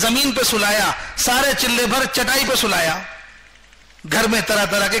भर जमीन पे सुलाया, सारे चिल्ले भर चटाई पे सुलाया। घर में तरह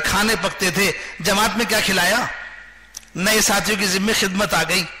तरह के खाने पकते थे, जमात में क्या खिलाया? नए साथियों की जिम्मे खिदमत आ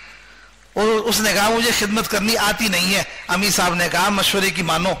गई, और उसने कहा मुझे खिदमत करनी आती नहीं है। अमीर साहब ने कहा मशवरे की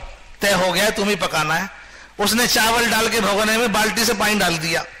मानो, तय हो गया तुम ही पकाना है। उसने चावल डाल के भगोने में बाल्टी से पानी डाल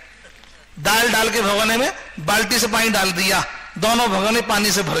दिया, दाल डाल के भगोने में बाल्टी से पानी डाल दिया, दोनों भगोने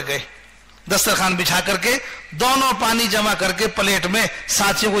पानी से भर गए। दस्तरखान बिछा करके दोनों पानी जमा करके प्लेट में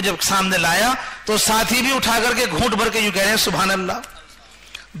साथियों को जब सामने लाया तो साथी भी उठा करके घूंट भर के यूं कह रहे हैं सुभान अल्लाह।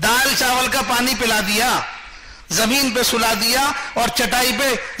 दाल चावल का पानी पिला दिया, जमीन पे सुला दिया और चटाई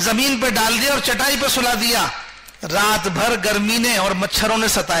पे जमीन पे डाल दिया और चटाई पे सुला दिया। रात भर गर्मी ने और मच्छरों ने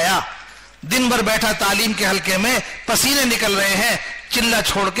सताया, दिन भर बैठा तालीम के हलके में, पसीने निकल रहे हैं, चिल्ला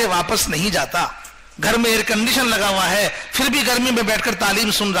छोड़ के वापस नहीं जाता। घर में एयर कंडीशन लगा हुआ है, फिर भी गर्मी में बैठकर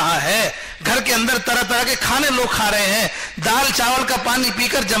तालीम सुन रहा है। घर के अंदर तरह तरह के खाने लोग खा रहे हैं, दाल चावल का पानी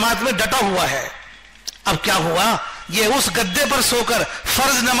पीकर जमात में डटा हुआ है। अब क्या हुआ, ये उस गद्दे पर सोकर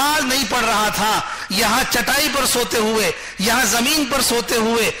फर्ज नमाज नहीं पढ़ रहा था, यहां चटाई पर सोते हुए, यहां जमीन पर सोते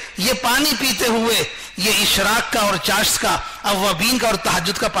हुए, ये पानी पीते हुए, ये इशराक का और चाश का, अव्वाबीन का और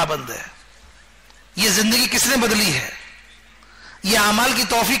तहज्जुद का पाबंद है। ये जिंदगी किसने बदली है? ये अमाल की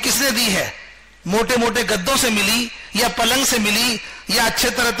तौफीक किसने दी है? मोटे मोटे गद्दों से मिली, या पलंग से मिली, या अच्छे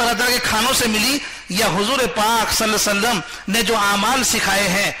तरह के खानों से मिली, या हुजूर पाक सल्लल्लाहु अलैहि वसल्लम ने जो अमाल सिखाए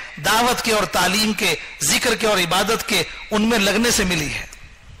हैं दावत के और तालीम के, जिक्र के और इबादत के, उनमें लगने से मिली है?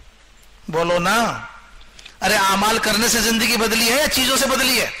 बोलो ना। अरे अमाल करने से जिंदगी बदली है या चीजों से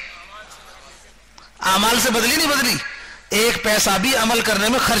बदली है? अमाल से बदली नहीं बदली। एक पैसा भी अमल करने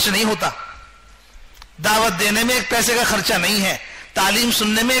में खर्च नहीं होता। दावत देने में एक पैसे का खर्चा नहीं है, तालीम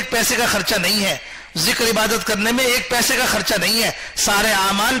सुनने में एक पैसे का खर्चा नहीं है, जिक्र इबादत करने में एक पैसे का खर्चा नहीं है। सारे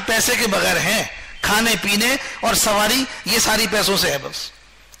आमाल पैसे के बगैर हैं। खाने पीने और सवारी ये सारी पैसों से है। बस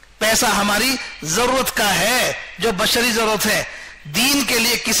पैसा हमारी जरूरत का है, जो बशरी जरूरत है। दीन के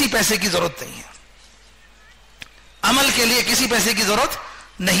लिए किसी पैसे की जरूरत नहीं है, अमल के लिए किसी पैसे की जरूरत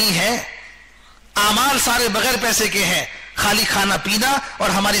नहीं है। आमाल सारे बगैर पैसे के हैं। खाली खाना पीना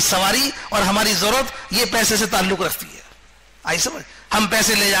और हमारी सवारी और हमारी जरूरत ये पैसे से ताल्लुक रखती है। आई समझ? हम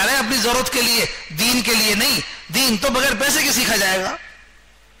पैसे ले जा रहे हैं अपनी जरूरत के लिए, दीन के लिए नहीं। दीन तो बगैर पैसे के सीखा जाएगा।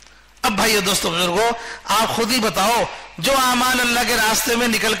 अब भाइयों दोस्तों बुजुर्गों, आप खुद ही बताओ, जो आमाल अल्लाह के रास्ते में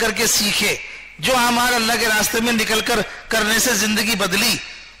निकल करके सीखे, जो आमाल अल्लाह के रास्ते में निकल कर करने से जिंदगी बदली,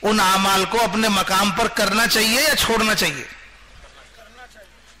 उन आमाल को अपने मकाम पर करना चाहिए या छोड़ना चाहिए?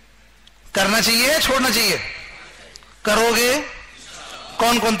 करना चाहिए या छोड़ना चाहिए? करोगे?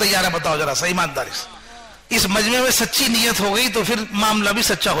 कौन कौन तैयार है बताओ जरा सा ईमानदारी से। इस मजमे में सच्ची नीयत हो गई तो फिर मामला भी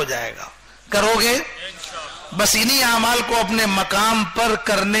सच्चा हो जाएगा। करोगे? बस इन्हीं आमाल को अपने मकाम पर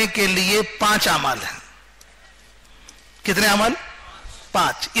करने के लिए 5 आमाल हैं। कितने अमल?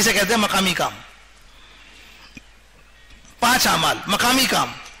 5। इसे कहते हैं मकामी काम। 5 अमाल मकामी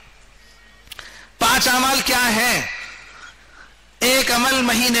काम। 5 अमाल क्या है? एक अमल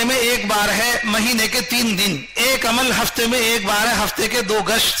महीने में एक बार है, महीने के 3 दिन। एक अमल हफ्ते में एक बार है, हफ्ते के 2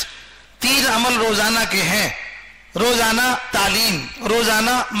 गश्त। 3 अमल रोजाना के हैं। रोजाना तालीम,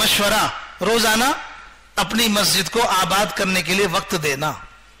 रोजाना मशवरा, रोजाना अपनी मस्जिद को आबाद करने के लिए वक्त देना।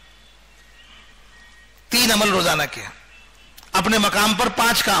 3 अमल रोजाना के। अपने मकाम पर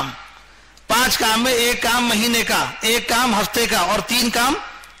 5 काम। 5 काम में एक काम महीने का, एक काम हफ्ते का और 3 काम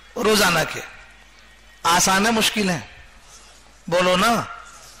रोजाना के। आसान है मुश्किल है? बोलो ना।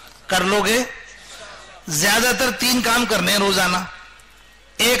 कर लोगे? ज्यादातर 3 काम करने हैं रोजाना।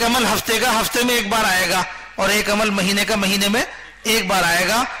 एक अमल हफ्ते का हफ्ते में एक बार आएगा और एक अमल महीने का महीने में एक बार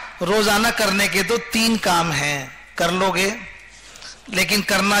आएगा। रोजाना करने के तो 3 काम हैं। कर लोगे? लेकिन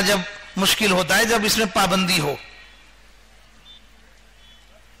करना जब मुश्किल होता है जब इसमें पाबंदी हो।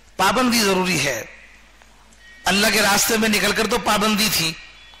 पाबंदी जरूरी है। अल्लाह के रास्ते में निकलकर तो पाबंदी थी।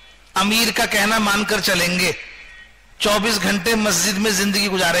 अमीर का कहना मानकर चलेंगे, 24 घंटे मस्जिद में जिंदगी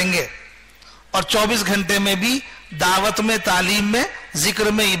गुजारेंगे और 24 घंटे में भी दावत में, तालीम में,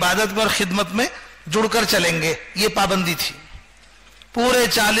 जिक्र में, इबादत में और खिदमत में जुड़कर चलेंगे। ये पाबंदी थी। पूरे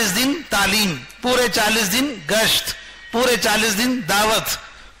 40 दिन तालीम, पूरे 40 दिन गश्त, पूरे 40 दिन दावत,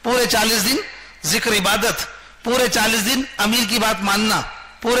 पूरे 40 दिन जिक्र इबादत, पूरे 40 दिन अमीर की बात मानना,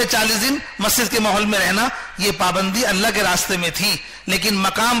 पूरे 40 दिन मस्जिद के माहौल में रहना। ये पाबंदी अल्लाह के रास्ते में थी। लेकिन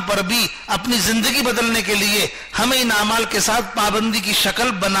मकाम पर भी अपनी जिंदगी बदलने के लिए हमें इन अमाल के साथ पाबंदी की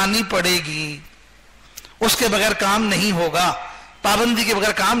शक्ल बनानी पड़ेगी। उसके बगैर काम नहीं होगा। पाबंदी के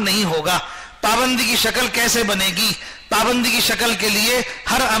बगैर काम नहीं होगा। पाबंदी की शक्ल कैसे बनेगी? पाबंदी की शक्ल के लिए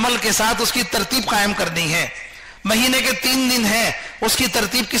हर अमल के साथ उसकी तरतीब कायम करनी है। महीने के 3 दिन है, उसकी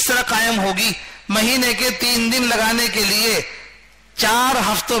तरतीब किस तरह कायम होगी? महीने के 3 दिन लगाने के लिए 4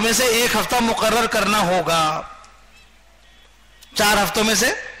 हफ्तों में से 1 हफ्ता मुकर्रर करना होगा। 4 हफ्तों में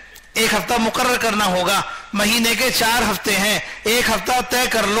से 1 हफ्ता मुकर्रर करना होगा। महीने के 4 हफ्ते हैं, 1 हफ्ता तय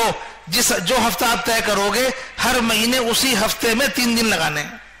कर लो। जो हफ्ता आप तय करोगे हर महीने उसी हफ्ते में 3 दिन लगाने।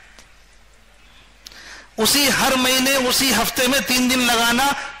 उसी हर महीने उसी हफ्ते में 3 दिन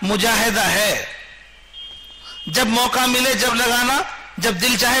लगाना मुजाहिदा है। जब मौका मिले जब लगाना, जब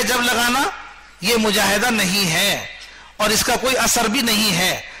दिल चाहे जब लगाना, यह मुजाहिदा नहीं है और इसका कोई असर भी नहीं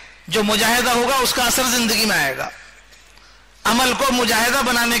है। जो मुजाहिदा होगा उसका असर जिंदगी में आएगा। अमल को मुजाहिदा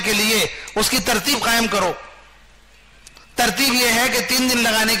बनाने के लिए उसकी तरतीब कायम करो। तरतीब यह है कि 3 दिन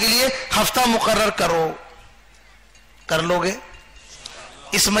लगाने के लिए हफ्ता मुकर्रर करो। कर लोगे?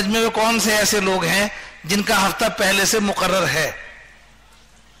 اس مجمع میں کون سے ایسے لوگ ہیں جن کا ہفتہ پہلے سے مقرر ہے؟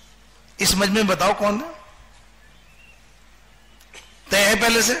 اس مجمع میں بتاؤ کون ہے؟ طے ہے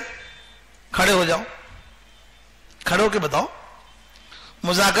پہلے سے؟ کھڑے ہو جاؤ، کھڑے ہو کے بتاؤ.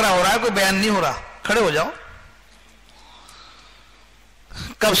 مذاکرہ ہو رہا ہے، کوئی بیان نہیں ہو رہا. کھڑے ہو جاؤ.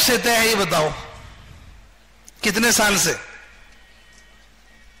 کب سے طے ہے یہ بتاؤ؟ کتنے سال سے؟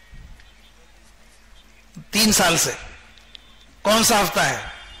 3 سال سے. کون سا ہفتہ ہے؟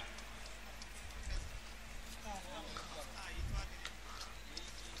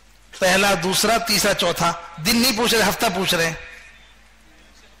 پہلا، دوسرا، تیسرا، چوتھا. دن نہیں پوچھ رہے، ہفتہ پوچھ رہے ہیں.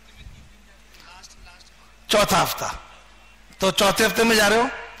 چوتھا ہفتہ. تو چوتھے ہفتے میں جا رہے ہو.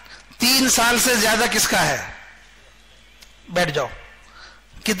 3 سال سے زیادہ کس کا ہے؟ بیٹھ جاؤ.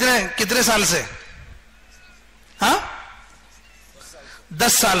 کتنے سال سے؟ ہاں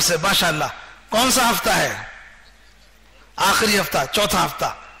 10 سال سے. ماشاءاللہ. کون سا ہفتہ ہے؟ آخری ہفتہ، چوتھا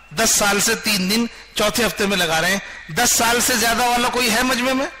ہفتہ. 10 سال سے 3 دن چوتھے ہفتے میں لگا رہے ہیں. 10 سال سے زیادہ والا کوئی ہے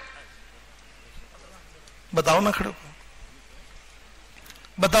مجمع میں؟ بتاؤ نا، کھڑے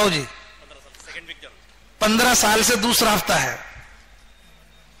بتاؤ جی. 15 سال سے دوسرا ہفتہ ہے.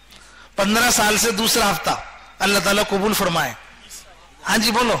 15 سال سے دوسرا ہفتہ. اللہ تعالیٰ قبول فرمائے. ہاں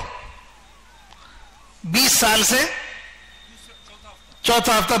جی بولو. 20 سال سے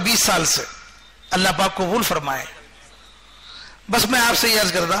چوتھا ہفتہ. 20 سال سے. اللہ پاک قبول فرمائے. بس میں آپ سے یہ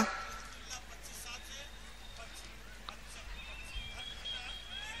عرض کرتا،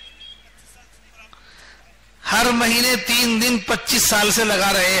 ہر مہینے 3 دن 25 سال سے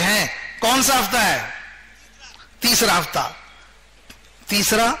لگا رہے ہیں. کون سا ہفتہ ہے؟ تیسرا ہفتہ.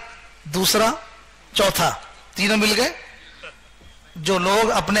 تیسرا، دوسرا، چوتھا، تینوں مل گئے. جو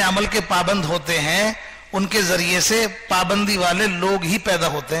لوگ اپنے عمل کے پابند ہوتے ہیں ان کے ذریعے سے پابندی والے لوگ ہی پیدا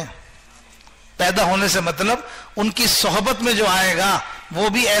ہوتے ہیں. پیدا ہونے سے مطلب ان کی صحبت میں جو آئے گا وہ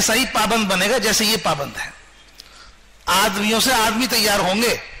بھی ایسا ہی پابند بنے گا جیسے یہ پابند ہے. آدمیوں سے آدمی تیار ہوں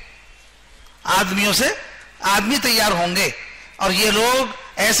گے، آدمیوں سے آدمی تیار ہوں گے. اور یہ لوگ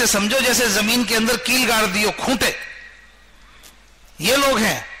ایسے سمجھو جیسے زمین کے اندر کیل گاڑ دیو، کھوٹے. یہ لوگ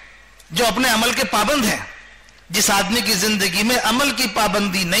ہیں جو اپنے عمل کے پابند ہیں. جس آدمی کی زندگی میں عمل کی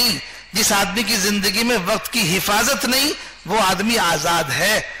پابندی نہیں، جس آدمی کی زندگی میں وقت کی حفاظت نہیں، وہ آدمی آزاد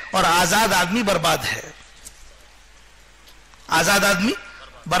ہے. اور آزاد آدمی برباد ہے. آزاد آدمی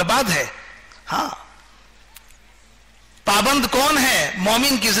برباد ہے. ہاں، پابند کون ہے؟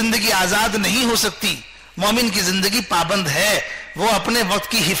 مومن کی زندگی آزاد نہیں ہو سکتی. مومن کی زندگی پابند ہے. وہ اپنے وقت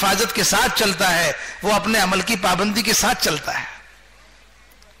کی حفاظت کے ساتھ چلتا ہے، وہ اپنے عمل کی پابندی کے ساتھ چلتا ہے.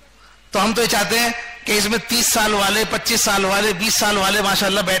 تو ہم تو یہ چاہتے ہیں کہ اس میں 30 سال والے، 25 سال والے، 20 سال والے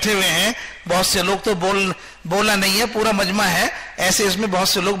ماشاءاللہ بیٹھے ہوئے ہیں. بہت سے لوگ تو بولا نہیں ہے، پورا مجمع ہے. ایسے اس میں بہت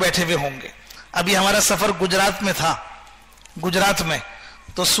سے لوگ بیٹھے ہوئے ہوں گے. ابھی ہمارا سفر گجرات میں تھا. گجرات میں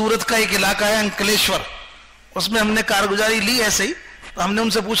تو سورت کا ایک علاقہ ہے انکلیشور، اس میں ہم نے کارگزاری لی ایسے ہی. تو ہم نے ان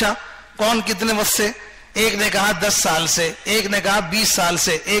سے پوچھا کون کتنے وقت سے؟ ایک نے کہا 10 سال سے، ایک نے کہا 20 سال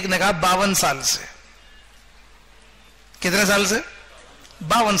سے، ایک نے کہا 52 سال سے. کتنے سال سے؟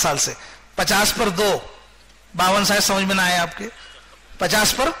 52 سال سے. 50 پر 2، 52 سال سمجھ میں نہ آئے آپ کے؟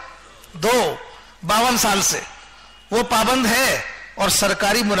 50 پر 2، 52 سال سے وہ پابند ہے. اور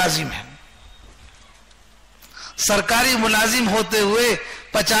سرکاری ملازم ہے. سرکاری ملازم ہوتے ہوئے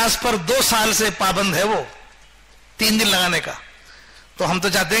 50 پر 2 سال سے پابند ہے وہ 3 دن لگانے کا. تو ہم تو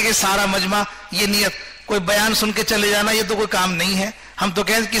چاہتے ہیں کہ سارا مجمع یہ نیت، کوئی بیان سن کے چلے جانا یہ تو کوئی کام نہیں ہے. ہم تو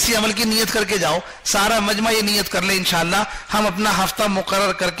کہیں کسی عمل کی نیت کر کے جاؤ. سارا مجمع یہ نیت کر لے انشاءاللہ ہم اپنا ہفتہ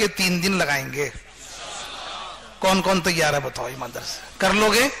مقرر کر کے 3 دن لگائیں گے. کون کون تیار ہے بتاؤ ایماندار سے؟ کر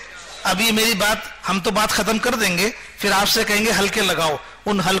لو گے؟ ابھی میری بات، ہم تو بات ختم کر دیں گے، پھر آپ سے کہیں گے حلقے لگاؤ.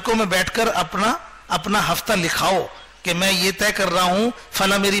 ان حلقوں میں بیٹھ کر اپنا ہفتہ لکھاؤ کہ میں یہ طے کر رہا ہوں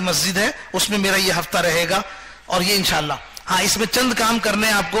فلاں میری مسجد ہے اس میں میرا یہ ہفتہ رہے گا. اور یہ انشاءاللہ ہاں اس میں چند کام کرنے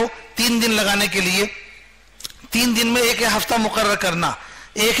ہیں آپ کو 3 دن لگانے کے لیے. 3 دن میں ایک ہے ہفتہ مقرر کرنا.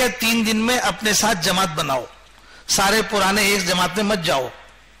 ایک ہے 3 دن میں اپنے ساتھ جماعت بناؤ. سارے پرانے ایک جماعت میں مت جاؤ.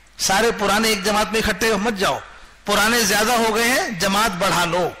 سارے پرانے ایک جماعت میں اکٹھے مت جاؤ. پرانے زیادہ ہو گئے ہیں، جماعت بڑھا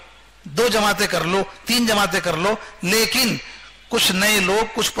لو. 2 جماعتیں کر لو، 3 جماعتیں کر لو، لیکن کچھ نئے لوگ،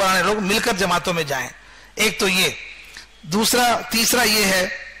 کچھ پرانے لوگ مل کر جماعتوں میں جائیں. ایک تو یہ. تیسرا یہ ہے،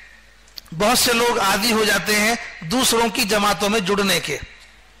 بہت سے لوگ عادی ہو جاتے ہیں دوسروں کی جماعتوں میں جڑنے کے.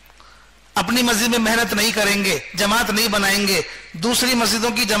 اپنی مسجد میں محنت نہیں کریں گے، جماعت نہیں بنائیں گے، دوسری مسجدوں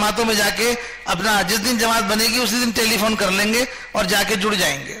کی جماعتوں میں جا کے اپنا جس دن جماعت بنے گی اسی دن ٹیلی فون کر لیں گے اور جا کے جڑ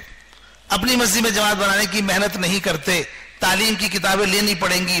جائیں گے. اپنی مسجد میں جماعت بنانے کی محنت نہیں کرتے. تعلیم کی کتابیں لینی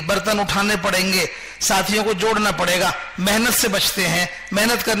پڑیں گی، برتن اٹھانے پڑیں گے، साथियों को जोड़ना पड़ेगा। मेहनत से बचते हैं,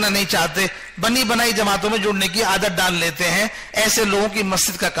 मेहनत करना नहीं चाहते, बनी बनाई जमातों में जुड़ने की आदत डाल लेते हैं। ऐसे लोगों की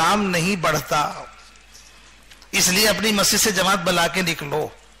मस्जिद का काम नहीं बढ़ता। इसलिए अपनी मस्जिद से जमात बना के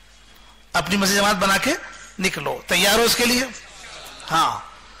निकलो, अपनी मस्जिद जमात बना के निकलो। तैयार हो इसके लिए? हाँ,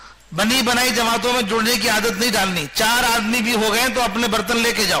 बनी बनाई जमातों में जुड़ने की आदत नहीं डालनी। 4 आदमी भी हो गए तो अपने बर्तन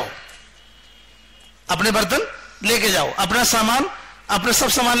लेके जाओ, अपने बर्तन लेके जाओ, अपना सामान, अपने सब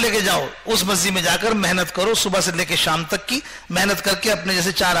सामान लेके जाओ। उस मस्जिद में जाकर मेहनत करो, सुबह से लेकर शाम तक की मेहनत करके अपने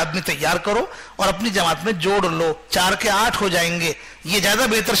जैसे 4 आदमी तैयार करो और अपनी जमात में जोड़ लो। 4 के 8 हो जाएंगे, ये ज्यादा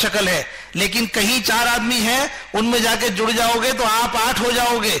बेहतर शक्ल है। लेकिन कहीं 4 आदमी हैं, उनमें जाके जुड़ जाओगे तो आप 8 हो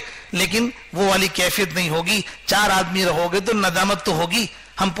जाओगे, लेकिन वो वाली कैफियत नहीं होगी। 4 आदमी रहोगे तो नदामत तो होगी,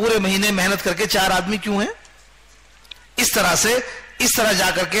 हम पूरे महीने मेहनत करके 4 आदमी क्यों हैं। इस तरह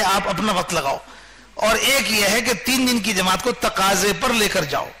जाकर के आप अपना वक्त लगाओ। और एक यह है कि 3 दिन की जमात को तकाजे पर लेकर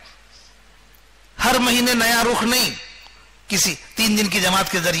जाओ, हर महीने नया रुख नहीं। किसी 3 दिन की जमात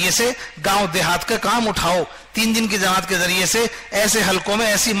के जरिए से गांव देहात का काम उठाओ, 3 दिन की जमात के जरिए से ऐसे हलकों में,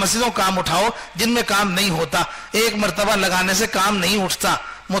 ऐसी मस्जिदों काम उठाओ जिनमें काम नहीं होता। 1 मरतबा लगाने से काम नहीं उठता,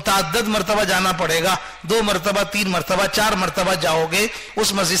 मुताद्दद मरतबा जाना पड़ेगा। 2 मरतबा, 3 मरतबा, 4 मरतबा जाओगे,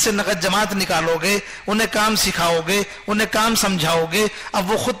 उस मस्जिद से नकद जमात निकालोगे, उन्हें काम सिखाओगे, उन्हें काम समझाओगे। अब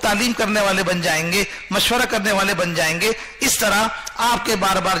वो खुद तालीम करने वाले बन जाएंगे, मशवरा करने वाले बन जाएंगे। इस तरह आपके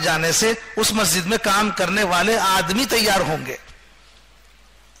बार बार जाने से उस मस्जिद में काम करने वाले आदमी तैयार होंगे।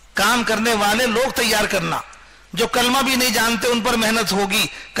 काम करने वाले लोग तैयार करना, जो कलमा भी नहीं जानते उन पर मेहनत होगी,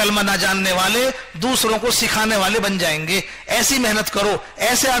 कलमा ना जानने वाले दूसरों को सिखाने वाले बन जाएंगे। ऐसी मेहनत करो,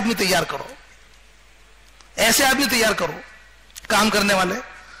 ऐसे आदमी तैयार करो, ऐसे आदमी तैयार करो। काम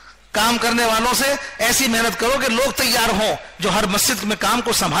करने वालों से ऐसी मेहनत करो कि लोग तैयार हों, जो हर मस्जिद में काम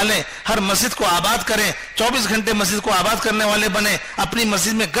को संभालें, हर मस्जिद को आबाद करें, 24 घंटे मस्जिद को आबाद करने वाले बने, अपनी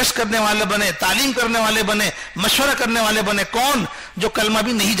मस्जिद में गश्त करने वाले बने, तालीम करने वाले बने, मशवरा करने वाले बने। कौन? जो कलमा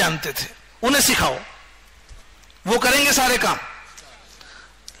भी नहीं जानते थे, उन्हें सिखाओ, वो करेंगे सारे काम।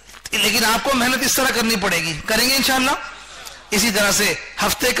 लेकिन आपको मेहनत इस तरह करनी पड़ेगी, करेंगे इंशाअल्लाह। इसी तरह से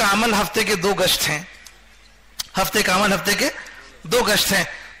हफ्ते का अमल, हफ्ते के 2 गश्त हैं, हफ्ते का अमल हफ्ते के 2 गश्त हैं।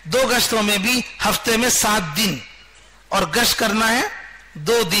 2 गश्तों में भी हफ्ते में 7 दिन और गश्त करना है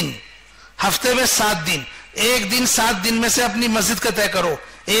 2 दिन, हफ्ते में 7 दिन। एक दिन 7 दिन में से अपनी मस्जिद का तय करो,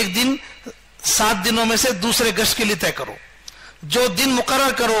 एक दिन 7 दिनों में से दूसरे गश्त के लिए तय करो। जो दिन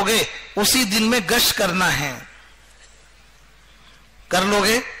मुकर्रर करोगे उसी दिन में गश्त करना है, कर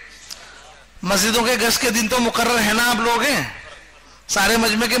लोगे। मस्जिदों के गश्त के दिन तो मुकर्रर है ना, आप लोग हैं सारे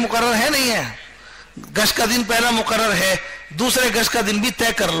मजमे के मुकर्रर है नहीं है। गश्त का दिन पहला मुकर्रर है, दूसरे गश्त का दिन भी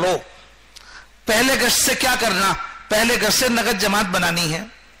तय कर लो। पहले गश्त से क्या करना? पहले गश्त से नगद जमात बनानी है।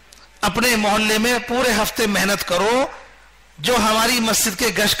 अपने मोहल्ले में पूरे हफ्ते मेहनत करो। जो हमारी मस्जिद के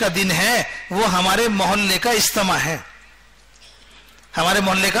गश्त का दिन है वो हमारे मोहल्ले का इज्तिमा है, हमारे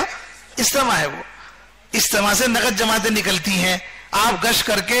मोहल्ले का इज्तिमा है। वो इज्तिमा से नगद जमातें निकलती हैं। आप गश्त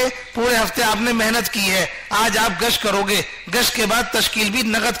करके पूरे हफ्ते आपने मेहनत की है, आज आप गश्त करोगे, गश्त के बाद तश्कील भी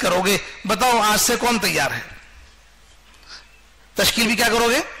नगद करोगे। बताओ आज से कौन तैयार है? तश्कील भी क्या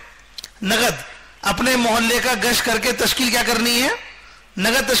करोगे? नगद। अपने मोहल्ले का गश्त करके तश्कील क्या करनी है?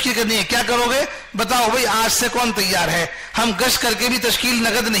 नगद तश्कील करनी है। क्या करोगे? बताओ भाई आज से कौन तैयार है? हम गश्त करके भी तश्कील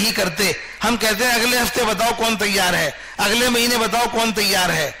नगद नहीं करते, हम कहते हैं अगले हफ्ते बताओ कौन तैयार है, अगले महीने बताओ कौन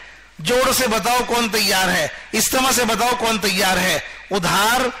तैयार है, जोड़ से बताओ कौन तैयार है, इज्तिमा से बताओ कौन तैयार है।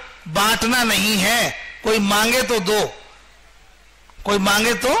 उधार बांटना नहीं है, कोई मांगे तो दो, कोई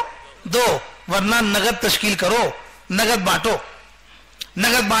मांगे तो दो, वरना नगद तश्कील करो, नगद बांटो।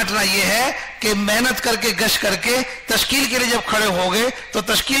 नगद बांटना यह है कि मेहनत करके गश्त करके तश्कील के लिए जब खड़े हो गए तो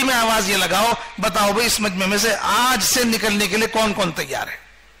तश्कील में आवाज ये लगाओ, बताओ भाई इस मजमे में से आज से निकलने के लिए कौन कौन तैयार है।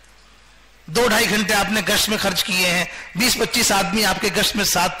 2-2.5 घंटे आपने गश्त में खर्च किए हैं, 20-25 आदमी आपके गश्त में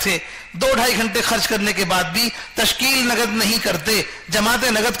साथ थे। 2-2.5 घंटे खर्च करने के बाद भी तश्कील नगद नहीं करते, जमातें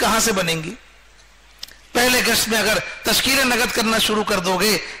नगद कहां से बनेंगी? पहले गश्त में अगर तश्कीलें नगद करना शुरू कर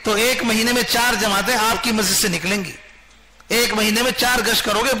दोगे तो 1 महीने में 4 जमातें आपकी मस्जिद से निकलेंगी। 1 महीने में 4 गश्त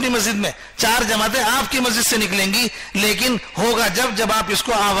करोगे अपनी मस्जिद में, 4 जमातें आपकी मस्जिद से निकलेंगी। लेकिन होगा जब आप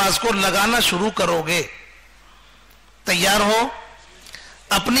इसको आवाज को लगाना शुरू करोगे। तैयार हो?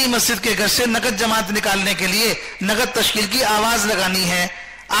 अपनी मस्जिद के गश्त से नगद जमात निकालने के लिए नगद तश्कील की आवाज लगानी है।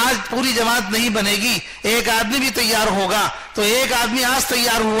 आज पूरी जमात नहीं बनेगी, एक आदमी भी तैयार होगा तो एक आदमी आज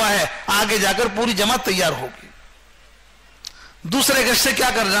तैयार हुआ है, आगे जाकर पूरी जमात तैयार होगी। दूसरे गश्त से क्या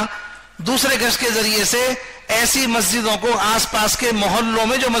करना? दूसरे गश्त के जरिए से ऐसी मस्जिदों को, आसपास के मोहल्लों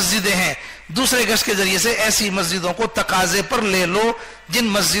में जो मस्जिदें हैं, दूसरे गश्त के जरिए से ऐसी मस्जिदों को तकाजे पर ले लो जिन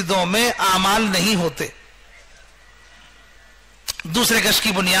मस्जिदों में आमाल नहीं होते। دوسرے گشت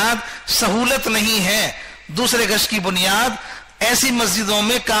کی بنیاد سہولت نہیں ہے، دوسرے گشت کی بنیاد ایسی مسجدوں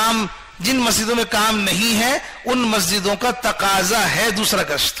میں کام، جن مسجدوں میں کام نہیں ہے ان مسجدوں کا تقاضا ہے دوسرا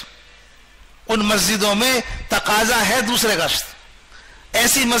گشت، ان مسجدوں میں تقاضا ہے دوسرے گشت،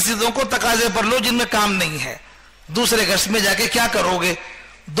 ایسی مسجدوں کو تقاضے پر لو جن میں کام نہیں ہے۔ دوسرے گشت میں جا کے کیا کرو گے؟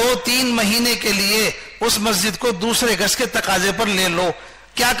 2-3 مہینے کے لیے اس مسجد کو دوسرے گشت کے تقاضے پر لے لو۔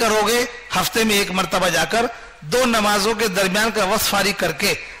 کیا کرو گے؟ ہفتے میں 1 مرتبہ جا کر 2 نمازوں کے درمیان کا وقت فارغ کر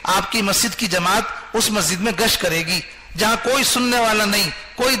کے آپ کی مسجد کی جماعت اس مسجد میں گشت کرے گی، جہاں کوئی سننے والا نہیں،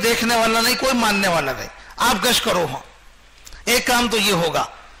 کوئی دیکھنے والا نہیں، کوئی ماننے والا نہیں، آپ گشت کرو۔ ہاں، ایک کام تو یہ ہوگا۔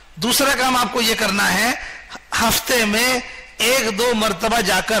 دوسرا کام آپ کو یہ کرنا ہے، ہفتے میں 1-2 مرتبہ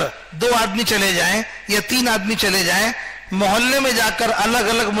جا کر 2 آدمی چلے جائیں یا 3 آدمی چلے جائیں، محلے میں جا کر الگ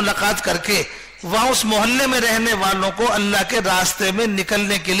الگ ملاقات کر کے وہاں اس محلے میں رہنے والوں کو اللہ کے راستے میں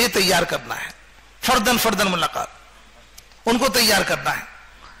نکلنے کے لیے تیار کرنا ہے۔ فردن ملاقات، ان کو تیار کرنا ہے،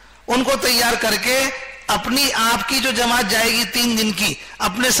 ان کو تیار کر کے اپنی آپ کی جو جماعت جائے گی 3 دن کی،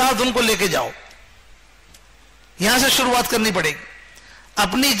 اپنے ساتھ ان کو لے کے جاؤ۔ یہاں سے شروعات کرنی پڑے گی،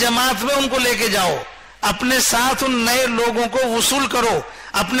 اپنی جماعت میں ان کو لے کے جاؤ، اپنے ساتھ ان نئے لوگوں کو وصول کرو،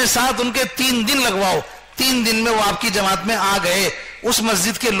 اپنے ساتھ ان کے 3 دن لگواؤ۔ 3 دن میں وہ آپ کی جماعت میں آ گئے، اس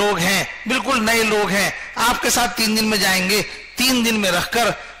مسجد کے لوگ ہیں، بالکل نئے لوگ ہیں، آپ کے ساتھ 3 دن میں جائیں گے۔ 3 دن میں رکھ کر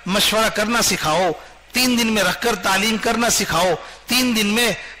مشورہ کرنا سکھاؤ، 3 دن میں رکھ کر تعلیم کرنا سکھاؤ، 3 دن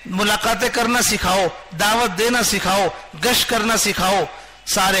میں ملاقاتیں کرنا سکھاؤ، دعوت دینا سکھاؤ، گشت کرنا سکھاؤ۔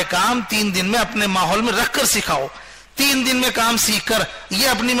 سارے کام 3 دن میں اپنے ماحول میں رکھ کر سکھاؤ۔ 3 دن میں کام سیکھ کر یہ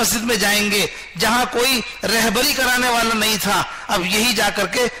اپنی مسجد میں جائیں گے جہاں کوئی رہبری کرانے والا نہیں تھا، اب یہی جا کر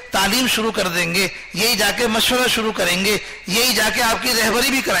کے تعلیم شروع کر دیں گے، یہی جا کے مشورہ شروع کریں گے، یہی جا کے آپ کی رہبری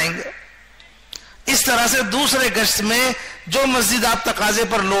بھی کرائیں گے۔ اس طرح سے دوسرے گشت میں جو مسجد آپ تقاضے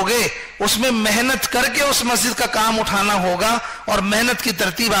پر لوگے اس میں محنت کر کے اس مسجد کا کام اٹھانا ہوگا، اور محنت کی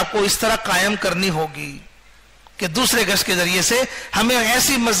ترتیب آپ کو اس طرح قائم کرنی ہوگی کہ دوسرے گشت کے ذریعے سے ہمیں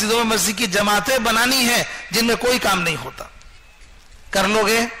ایسی مسجدوں میں مسجد کی جماعتیں بنانی ہیں جن میں کوئی کام نہیں ہوتا۔ کر لو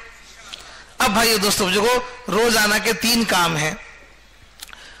گے؟ اب بھائی دوستو بزرگو، روزانہ کے 3 کام ہیں۔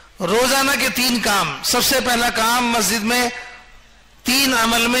 روزانہ کے 3 کام، سب سے پہلا کام مسجد میں 3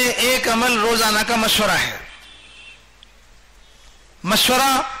 عمل میں 1 عمل روزانہ کا مشورہ ہے۔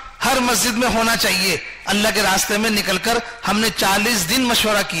 مشورہ ہر مسجد میں ہونا چاہیے۔ اللہ کے راستے میں نکل کر ہم نے 40 دن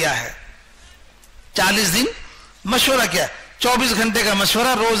مشورہ کیا ہے، 40 دن مشورہ کیا، 24 گھنٹے کا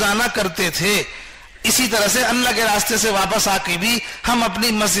مشورہ روزانہ کرتے تھے۔ اسی طرح سے اللہ کے راستے سے واپس آ کے بھی ہم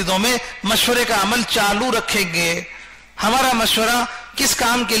اپنی مسجدوں میں مشورے کا عمل چالو رکھیں گے۔ ہمارا مشورہ کس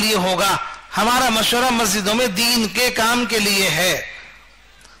کام کے لیے ہوگا؟ ہمارا مشورہ مسجدوں میں دین کے کام کے لیے ہے۔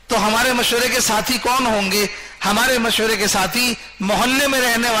 تو ہمارے مشورے کے ساتھی کون ہوں گے؟ ہمارے مشورے کے ساتھی محلے میں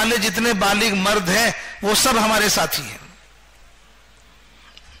رہنے والے جتنے بالغ مرد ہیں وہ سب ہمارے ساتھی ہیں۔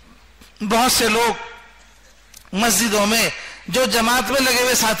 بہت سے لوگ مسجدوں میں جو جماعت میں لگے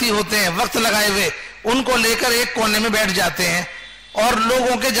ہوئے ساتھی ہوتے ہیں، وقت لگائے ہوئے، ان کو لے کر ایک کونے میں بیٹھ جاتے ہیں اور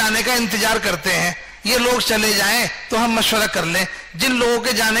لوگوں کے جانے کا انتظار کرتے ہیں، یہ لوگ چلے جائیں تو ہم مشورہ کر لیں۔ جن لوگوں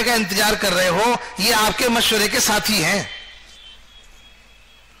کے جانے کا انتظار کر رہے ہو یہ آپ کے مشورے کے ساتھی ہیں،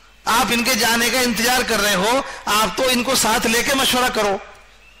 آپ ان کے جانے کا انتظار کر رہے ہو، آپ تو ان کو ساتھ لے کے مشورہ کرو۔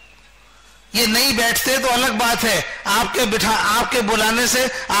 یہ نہیں بیٹھتے تو الگ بات ہے، آپ کے بلانے سے،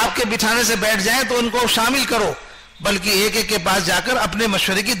 آپ کے بٹھانے سے بیٹھ جائیں تو ان کو شامل کرو، بلکہ ایک ایک کے پاس جا کر اپنے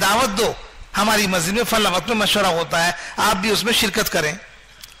مشورے کی دعوت دو۔ ہماری مسجد میں فلاں وقت میں مشورہ ہوتا ہے، آپ بھی اس میں شرکت کریں۔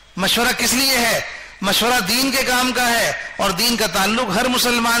 مشورہ کس لیے ہے؟ مشورہ دین کے کام کا ہے، اور دین کا تعلق ہر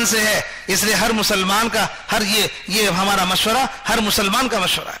مسلمان سے ہے، اس لیے ہر مسلمان کا یہ ہمارا مشورہ ہر مسلمان کا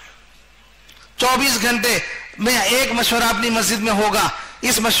مشورہ ہے۔ 24 گھنٹے میں ایک مشورہ اپنی مسجد میں ہوگا۔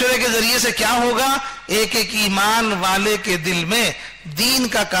 اس مشورے کے ذریعے سے کیا ہوگا؟ ایک ایک ایمان والے کے دل میں دین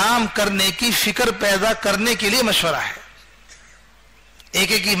کا کام کرنے کی فکر پیدا کرنے کے لیے مشورہ ہے۔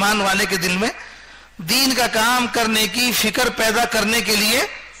 ایک ایک ایمان والے کے دل میں دین کا کام کرنے کی فکر پیدا کرنے کے لیے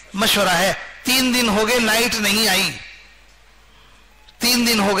مشورہ ہے۔ 3 دن ہو گئے لائٹ نہیں آئی، 3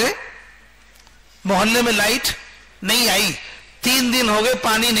 دن ہو گئے محلے میں لائٹ نہیں آئی، 3 دن ہو گئے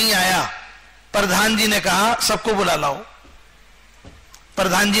پانی نہیں آیا۔ پردھان جی نے کہا سب کو بلا لاؤ۔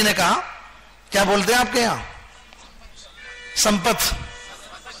 پردھان جی نے کہا، کیا بولتے ہیں آپ کے یہاں؟ سمپت،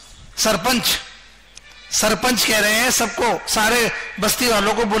 سرپنچ کہہ رہے ہیں سب کو، سارے بستی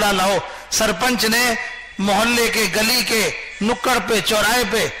والوں کو بلا لاؤ۔ سرپنچ نے محلے کے، گلی کے نکڑ پہ، چوراہے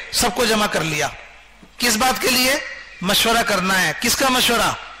پہ سب کو جمع کر لیا۔ کس بات کے لیے؟ مشورہ کرنا ہے۔ کس کا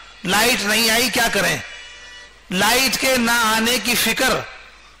مشورہ؟ لائٹ نہیں آئی، کیا کریں؟ لائٹ کے نہ آنے کی فکر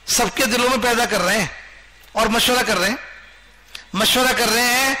سب کے دلوں میں پیدا کر رہے ہیں اور مشورہ کر رہے ہیں۔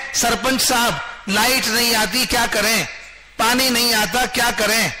 سرپنچ صاحب لائٹ نہیں آتی، کیا کریں؟ پانی نہیں آتا کیا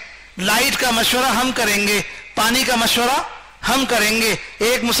کریں؟ لائٹ کا مشورہ ہم کریں گے، پانی کا مشورہ ہم کریں گے۔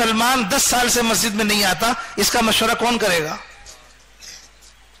 ایک مسلمان 10 سال سے مسجد میں نہیں آتا، اس کا مشورہ کون کرے گا؟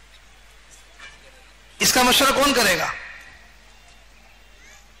 اس کا مشورہ کون کرے گا؟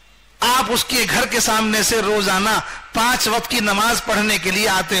 آپ اس کے گھر کے سامنے سے روزانہ 5 وقت کی نماز پڑھنے کے لیے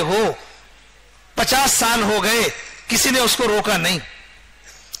آتے ہو، 50 سال ہو گئے، کسی نے اس کو روکا نہیں،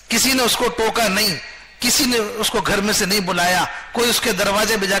 کسی نے اس کو ٹوکا نہیں، کسی نے اس کو گھر میں سے نہیں بلایا، کوئی اس کے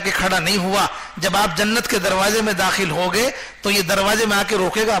دروازے پہ جا کے کھڑا نہیں ہوا۔ جب آپ جنت کے دروازے میں داخل ہو گئے تو یہ دروازے میں آ کے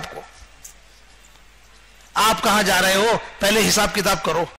روکے گا آپ کو؟ آپ کہاں جا رہے ہو؟ پہلے حساب کتاب کرو۔